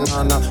drugs, nah.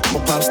 I'm a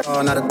pop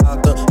star, not a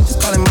doctor.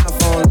 Just calling my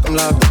phone like I'm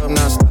locked up,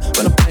 non-stop.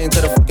 From the plane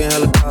to the fucking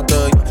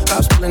helicopter, yo.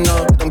 Cops pulling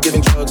up like I'm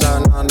giving drugs, nah.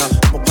 I'm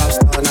a pop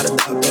star, not a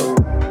doctor.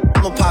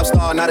 I'm a pop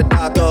star, not a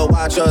doctor.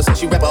 Watch her, since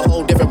she rap a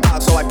whole different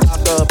box, so I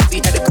clocked up.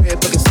 Busy at the crib,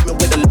 cooking salmon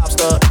with the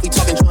lobster. We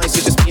talking joints,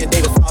 it's just me and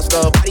David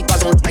Foster. Body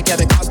parts don't look like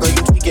Kevin Costner,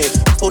 you tweaking.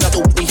 Pulled out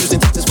the Whitney Houston,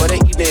 Texas for the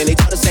evening. They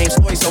tell the same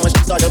story, so much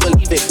you start to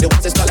believe it. The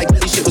ones that start like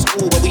really shit was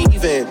cool, but we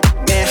even.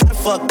 Man, how the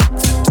fuck?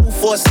 2,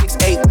 4, 6,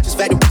 8. I just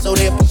value so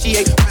they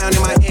appreciate. Crown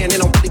in my hand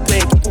and I'm really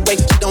playing. Keep away,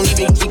 she don't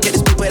even usually get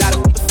this big without a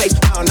piece of face.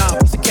 Nah,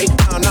 piece of cake.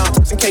 Nah,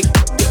 toxin cake.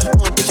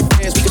 Wanna get your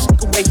friends, we can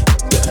sneak away.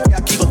 Yeah,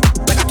 I keep up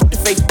like I keep the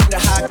faith. The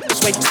high,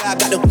 this way, I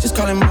got the bitches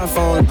calling my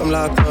phone like I'm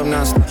locked up,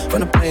 non-stop. From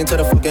the plane to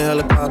the fucking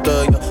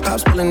helicopter, yo.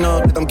 Cops pulling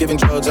up like I'm giving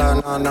drugs,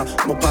 nah. I'm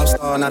a pop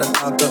star, not a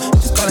doctor.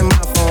 Just calling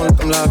my phone like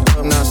I'm locked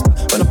up, non-stop.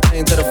 From the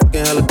plane to the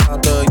fucking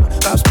helicopter, yo.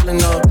 Cops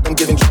pulling up like I'm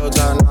giving drugs,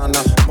 nah. I'm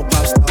a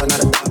pop star, not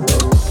a doctor.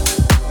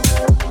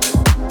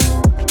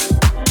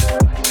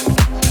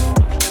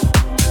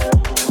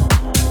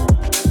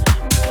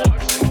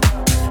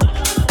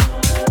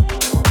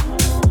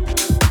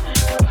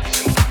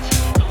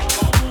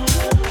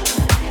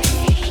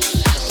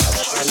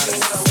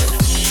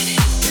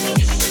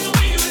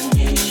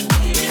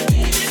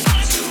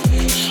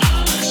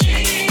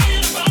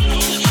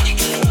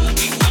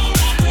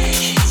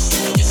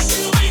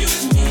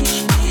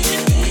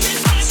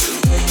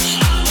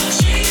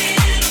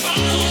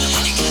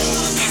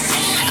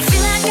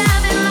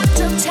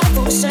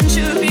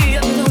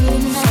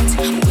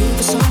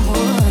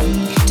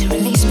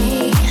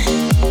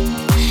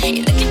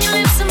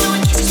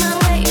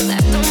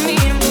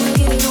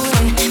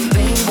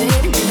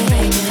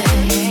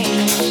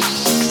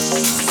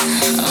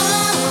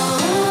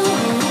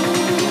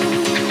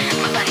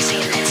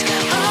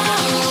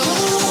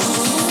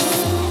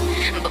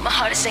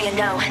 heart is saying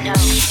no, no.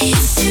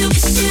 It's too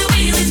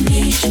be with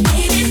me,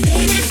 baby,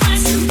 baby,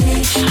 twice a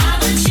day.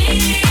 I'm a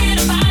genie in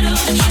a bottle.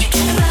 You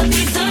gotta rub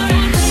me the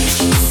right way.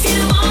 If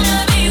you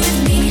wanna be with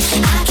me,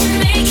 I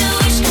can make your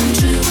wish come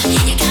true.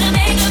 You gotta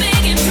make a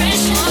big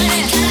impression.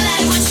 Gotta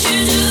like what you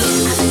do.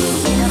 I'm a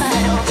genie in a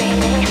bottle,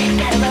 baby.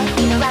 Gotta rub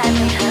me the right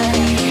way,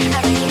 honey. I'm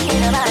a genie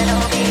in a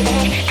bottle,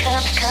 baby. Come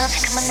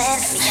on,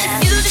 let me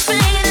out. Music's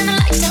playing and the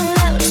lights are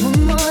low. Just one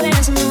more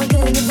dance and then we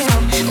gotta get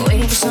down.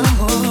 Waiting for someone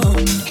who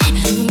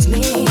needs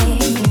me.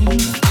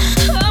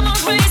 I'm on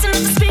racing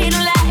at the speed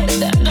of light.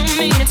 That don't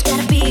mean it's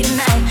gotta be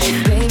tonight.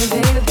 Baby, baby,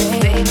 baby,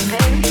 baby,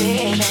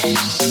 baby.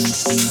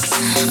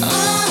 Oh,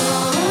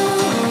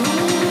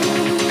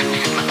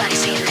 my body's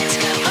saying let's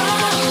go.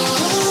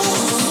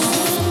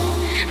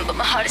 Oh, but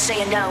my heart is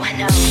saying no,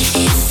 no.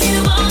 If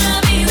you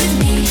wanna be with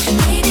me,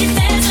 maybe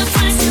there's a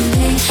price to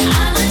pay.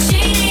 I'm a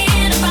genie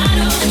in a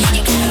bottle.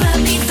 You gotta rub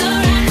me the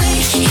right way.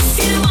 If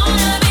you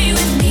wanna be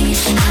with me,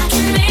 I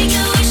can make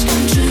your wish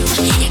come true.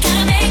 You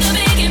gotta make a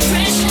big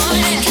impression.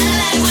 Gotta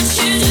like what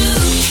you do.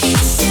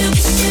 It's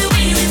you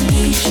be with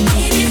me,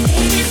 baby,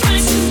 baby,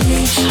 price to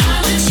pay.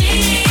 I'm a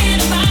genie in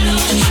a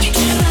bottle. You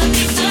gotta rub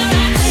me the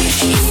right way.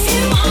 If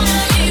you wanna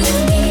be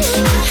with me,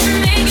 I can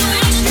make your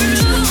wish come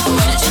true.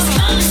 Just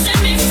come and set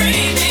me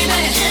free, baby,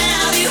 and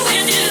I'll be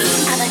with you.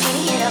 I'm a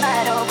genie in a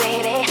bottle,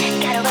 baby.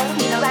 Gotta rub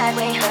me the right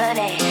way,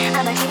 honey.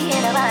 I'm a genie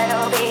in a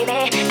bottle,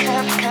 baby.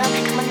 Come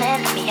on,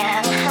 let me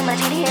out. I'm a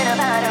genie in a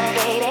bottle,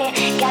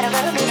 baby. Gotta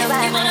rub me the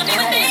right way,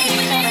 honey.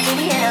 I'm a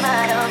genie in a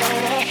bottle,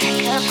 baby.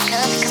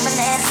 Come on,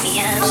 let me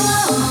out.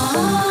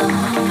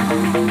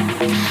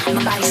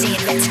 My body's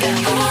saying let's go,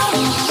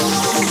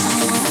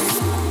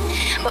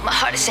 but my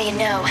heart is saying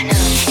no, no.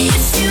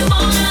 If you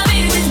wanna be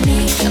with me,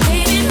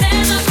 baby,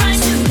 there's a price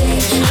to pay.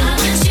 I'm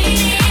a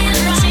genie in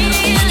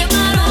a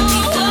bottle.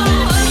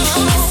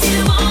 If you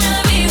wanna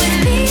be with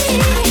me,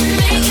 I can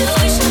make your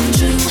wish come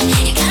true.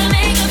 You gotta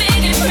make a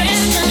big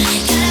impression.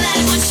 Gotta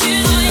like what you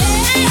do.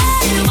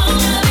 If you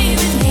wanna be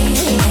with me,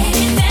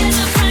 baby, there's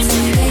a price to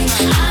pay.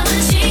 I'm a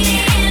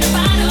genie in a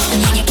bottle.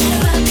 You gotta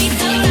rub me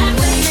the right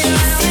way.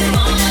 If you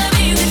wanna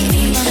be with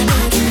me, I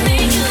can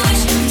make your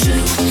wish come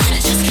true.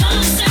 Just come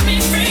and set me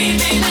free,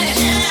 baby,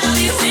 and I'll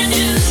be with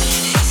you.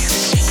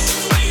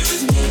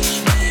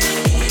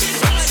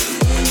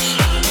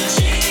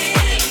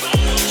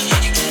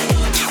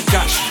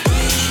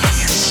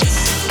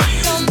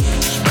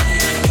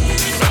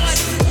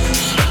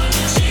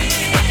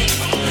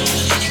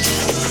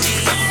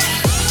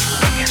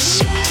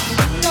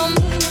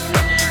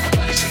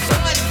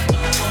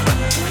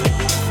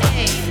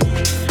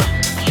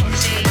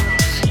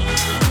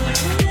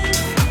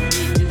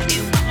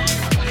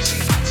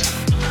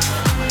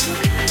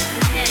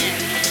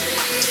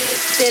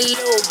 That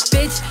little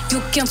bitch, you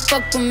can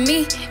fuck with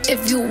me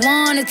if you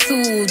wanted to.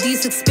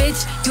 D6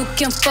 bitch, you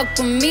can fuck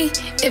with me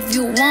if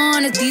you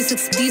wanted.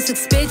 D6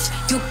 bitch,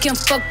 you can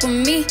fuck with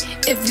me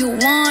if you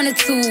wanted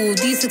to.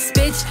 D6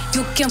 bitch,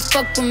 you can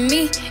fuck with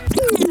me.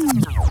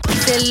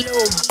 That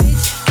little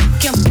bitch, you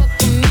can fuck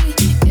with me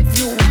if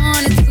you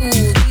wanted to.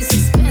 These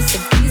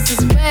expensive, these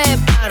is red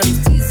bottoms,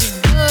 these is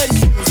good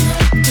shoes.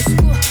 To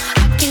school,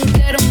 I can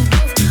get them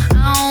both. I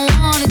don't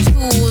wanna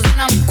choose, and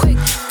I'm quick,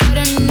 cut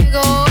a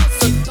nigga off,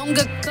 so don't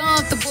get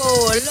comfortable.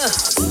 Look,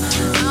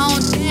 I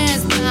don't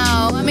dance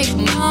now, I make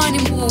money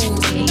move.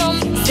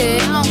 Say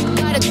I don't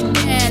gotta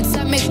dance,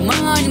 I make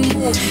money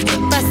move.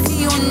 If I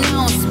see you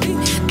now speak,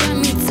 that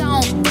means I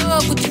don't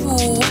fuck with you.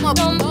 I'm a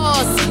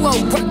boss, you a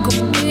worker,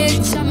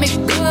 bitch. I make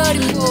bloody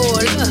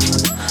move. Look,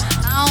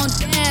 I don't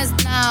dance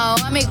now,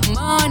 I make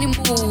money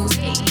moves.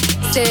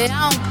 Say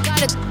I don't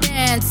gotta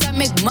dance, I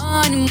make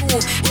money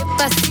move. If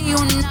I see you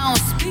now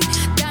speak,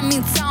 that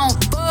means I don't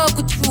fuck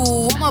with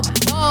you. I'm a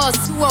boss,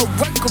 you a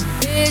worker,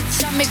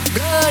 bitch. I make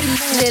bloody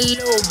moves. That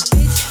little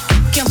bitch,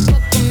 you can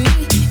fuck with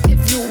me if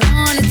you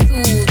wanted to.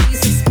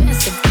 These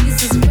expensive, these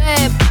is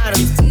red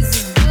bottoms, these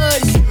is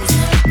good shoes.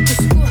 To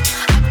school,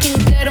 I can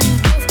get them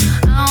both.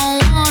 I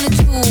don't wanna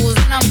choose,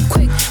 and I'm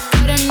quick,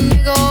 cut a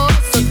nigga off,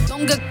 so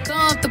don't get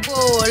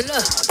comfortable.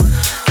 Look,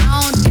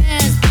 I don't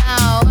dance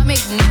now, I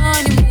make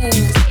money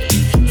moves.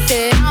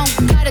 Say I don't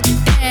gotta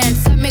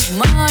dance, I make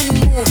money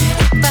move.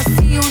 If I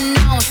see you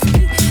now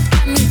speak,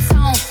 that means I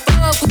don't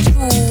fuck with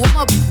you. I'm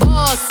a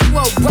boss, you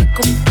a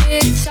worker,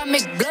 bitch. I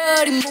make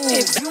bloody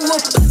moves. If you a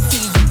pussy,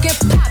 you get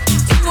popped.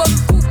 You a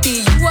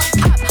groupie, you a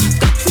op.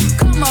 Don't you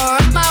come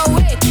around my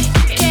way, you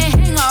can't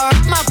hang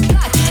around my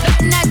block.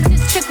 And I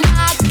just check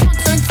my account,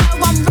 turns out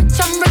I'm rich,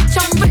 I'm rich,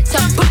 I'm rich.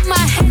 I put my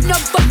hand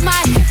above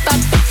my hip, I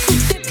bet you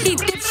dip, he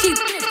dip, she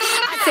dip.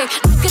 I say,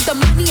 I get the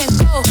money and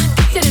go.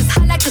 This shit is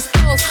hot like a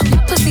stove. My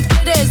pussy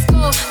glitter is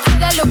gold. Tell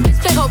that little bitch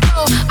play her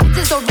role. I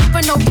just don't rip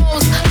in no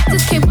rolls. I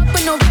just came up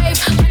in no rave.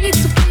 I need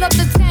to pull up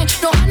the tank.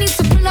 No, I need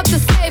to pull up the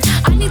safe.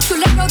 I need to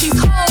let all these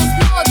hoes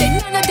know they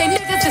none of they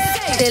niggas is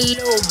safe. That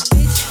little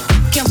bitch,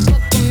 you can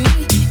fuck with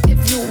me if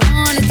you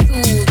wanted to.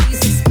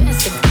 These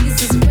expensive,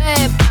 these is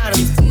red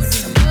bottoms, these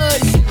is good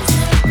shoes.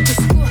 To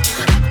school,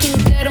 I can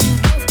get them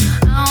both.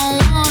 I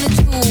don't wanna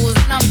choose,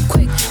 and I'm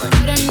quick,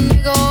 cut a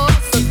nigga off,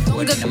 so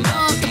don't get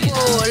comfortable.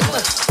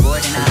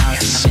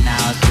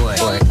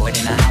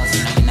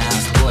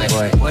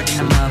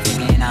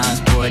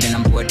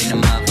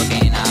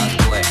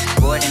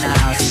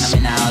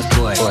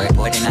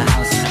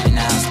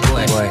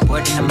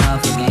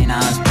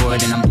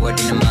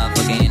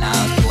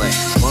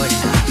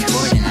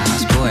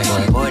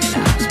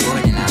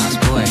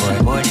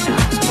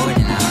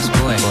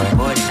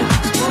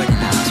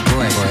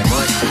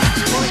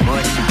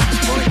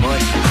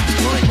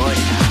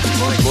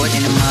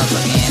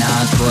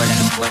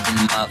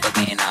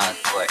 fucking out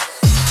for it.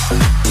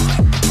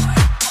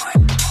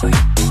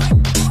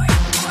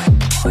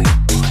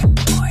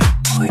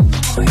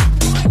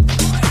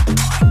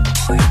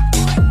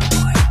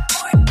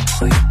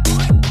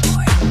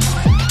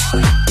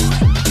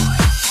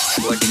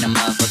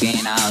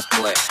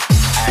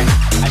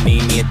 I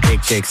need me a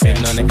thick chick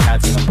sitting on the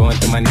couch and I'm going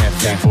through my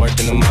Netflix.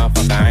 Working the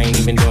motherfucker, I ain't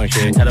even doing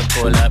shit. Tell her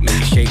pull up, make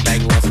it shake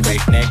like what's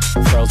break. Neck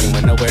frozen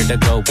with nowhere to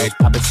go, bitch.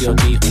 Pop a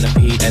COD on the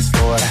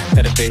PS4.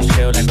 Tell the bitch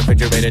chill like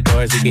refrigerator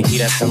doors. You can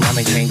heat up some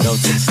ramen, can't go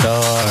to the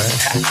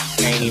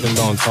store. Ain't even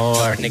going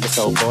tour. Nigga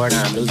so bored,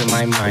 I'm losing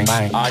my mind.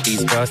 All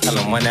these girls tell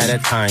them one at a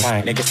time.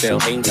 Nigga still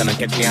hating, tell them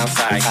catch me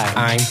outside.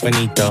 I'm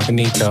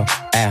finito.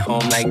 At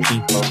home like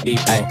people.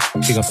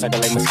 She gon' suck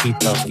it like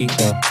mosquito.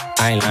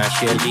 I ain't lying,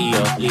 she a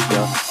Leo.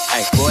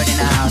 Ay, bored in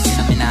the house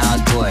and I'm in the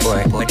house, bored.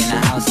 Bored in the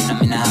house and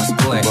I'm in the house,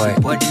 bored.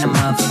 Bored in the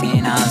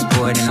motherfucking house,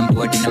 bored and I'm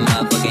bored in the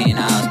motherfucking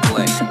house,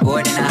 bored.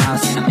 Bored in the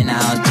house and I'm in the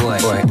house,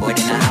 bored. Bored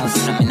in the house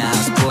and I'm in the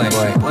house, bored.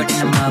 Bored in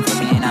the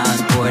motherfucking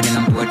house, bored and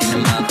I'm bored in the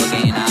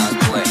motherfucking house,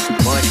 bored.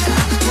 Bored in the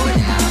house, bored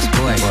in the house,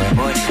 bored. Bored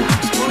in the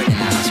house, bored in the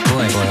house,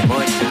 bored.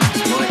 Bored in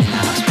the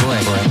house, bored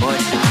in the house,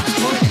 bored.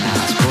 Bored in the house, bored in the house, bored. Bored in the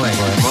house, bored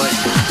in the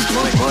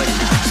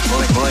house,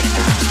 bored.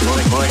 Bored in the house, bored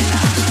in the house,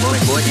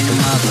 bored. Bored in the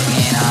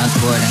motherfucking house,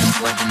 bored and I'm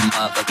bored in the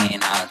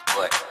motherfucking house,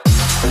 bored.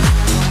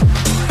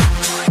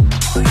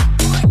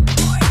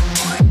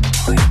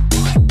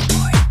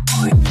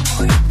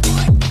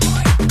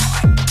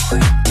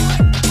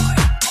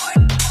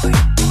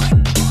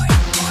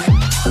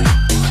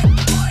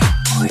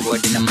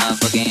 Bored in the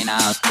motherfucking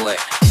house, boy.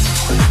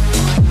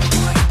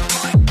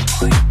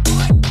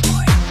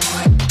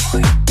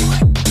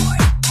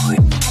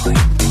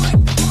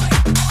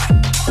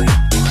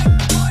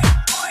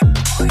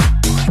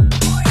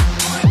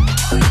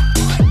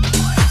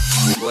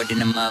 Bored in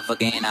the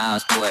motherfucking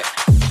house, boy.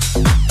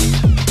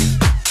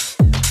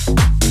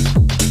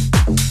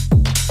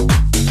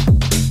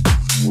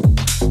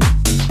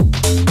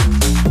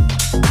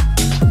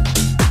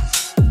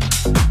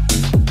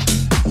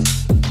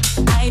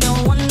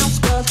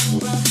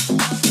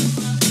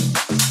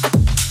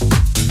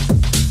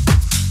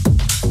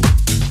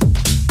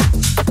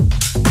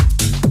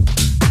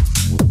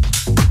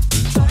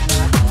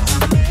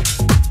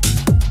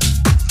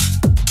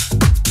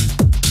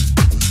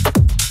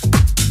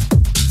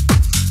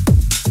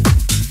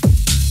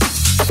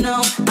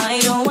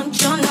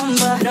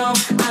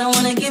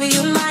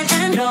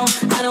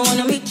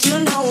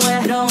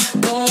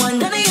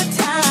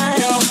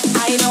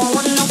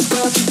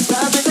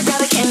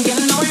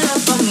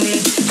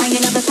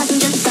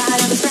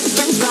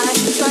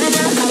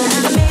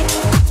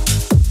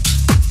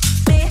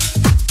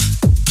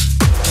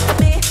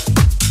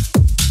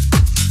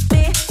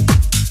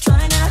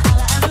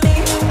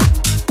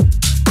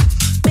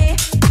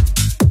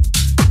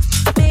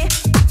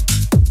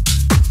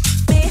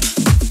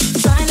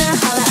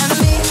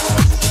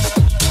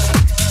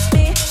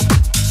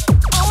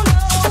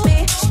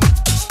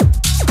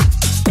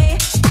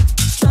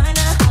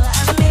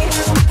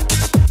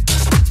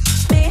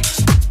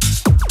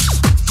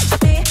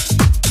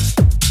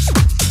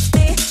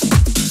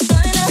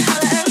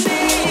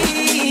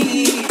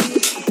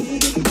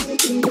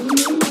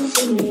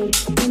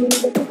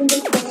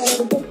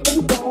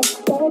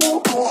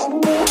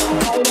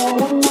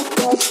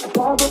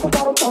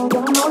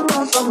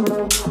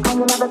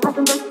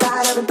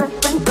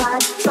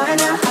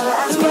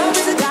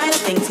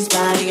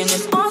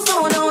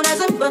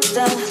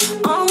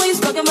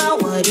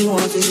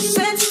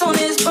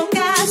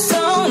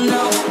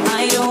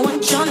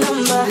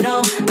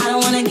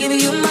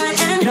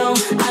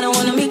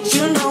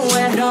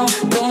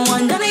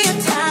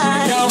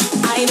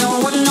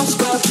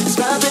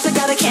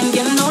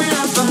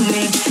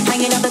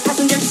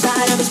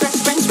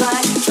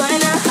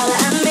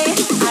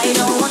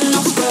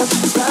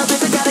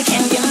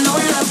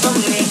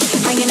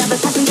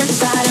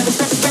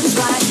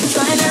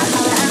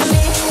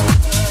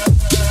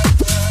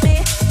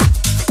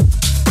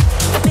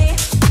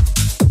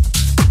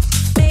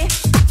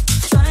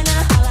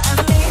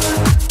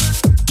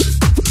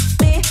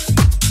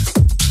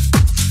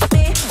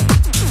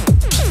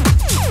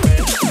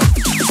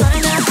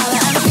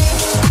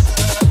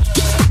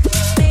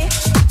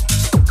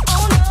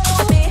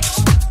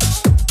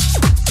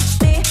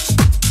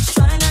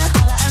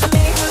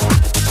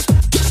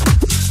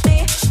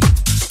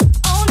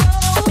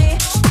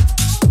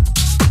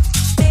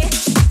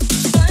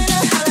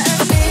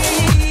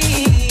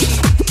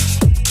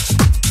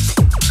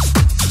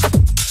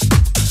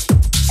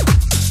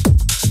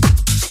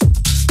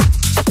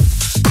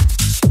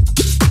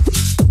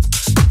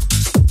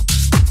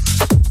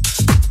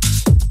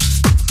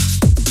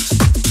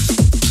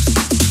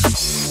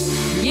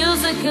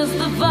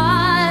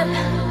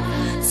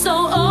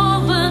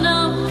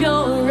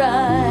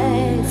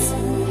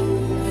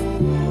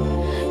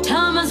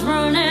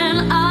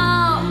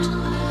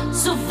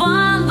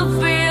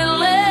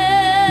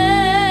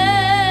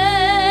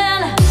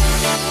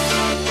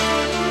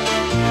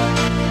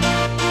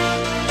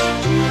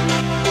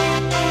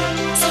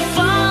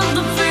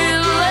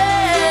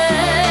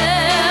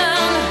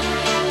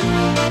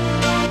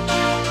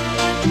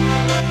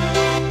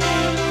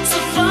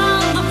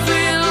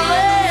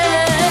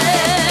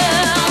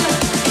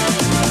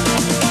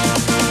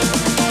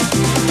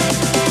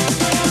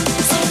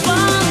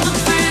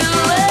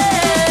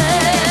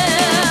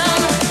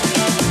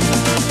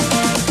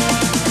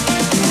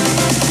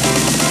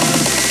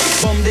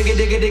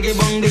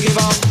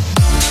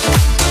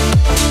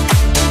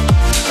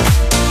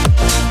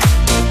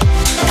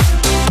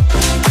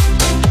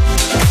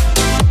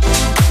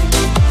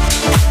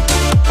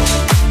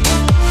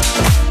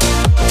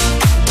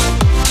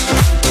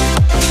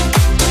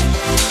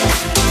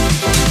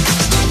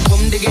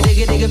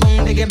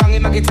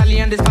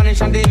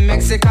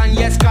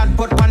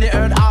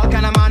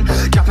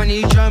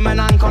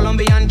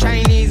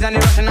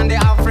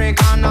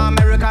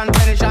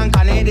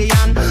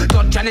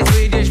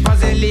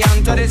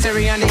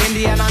 Syrian, the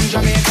Indian and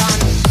Jamaican.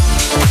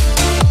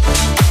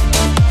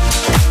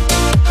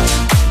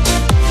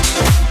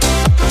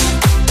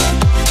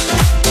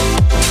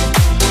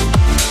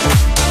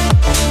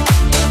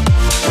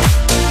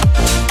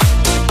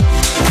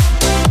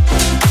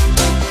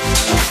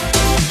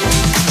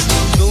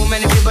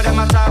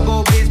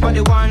 But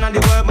the one and the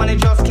word, man, it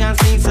just can't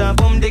sing, sir.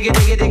 Boom, diggy,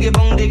 diggy, diggy,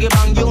 boom, diggy,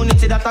 bang.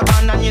 Unity that a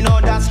band, and you know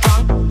that's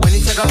strong. When you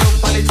take a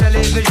look on the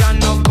television,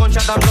 enough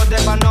gunshot and blood,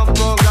 there enough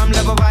program.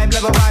 Level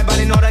vibe, and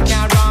you know they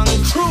can't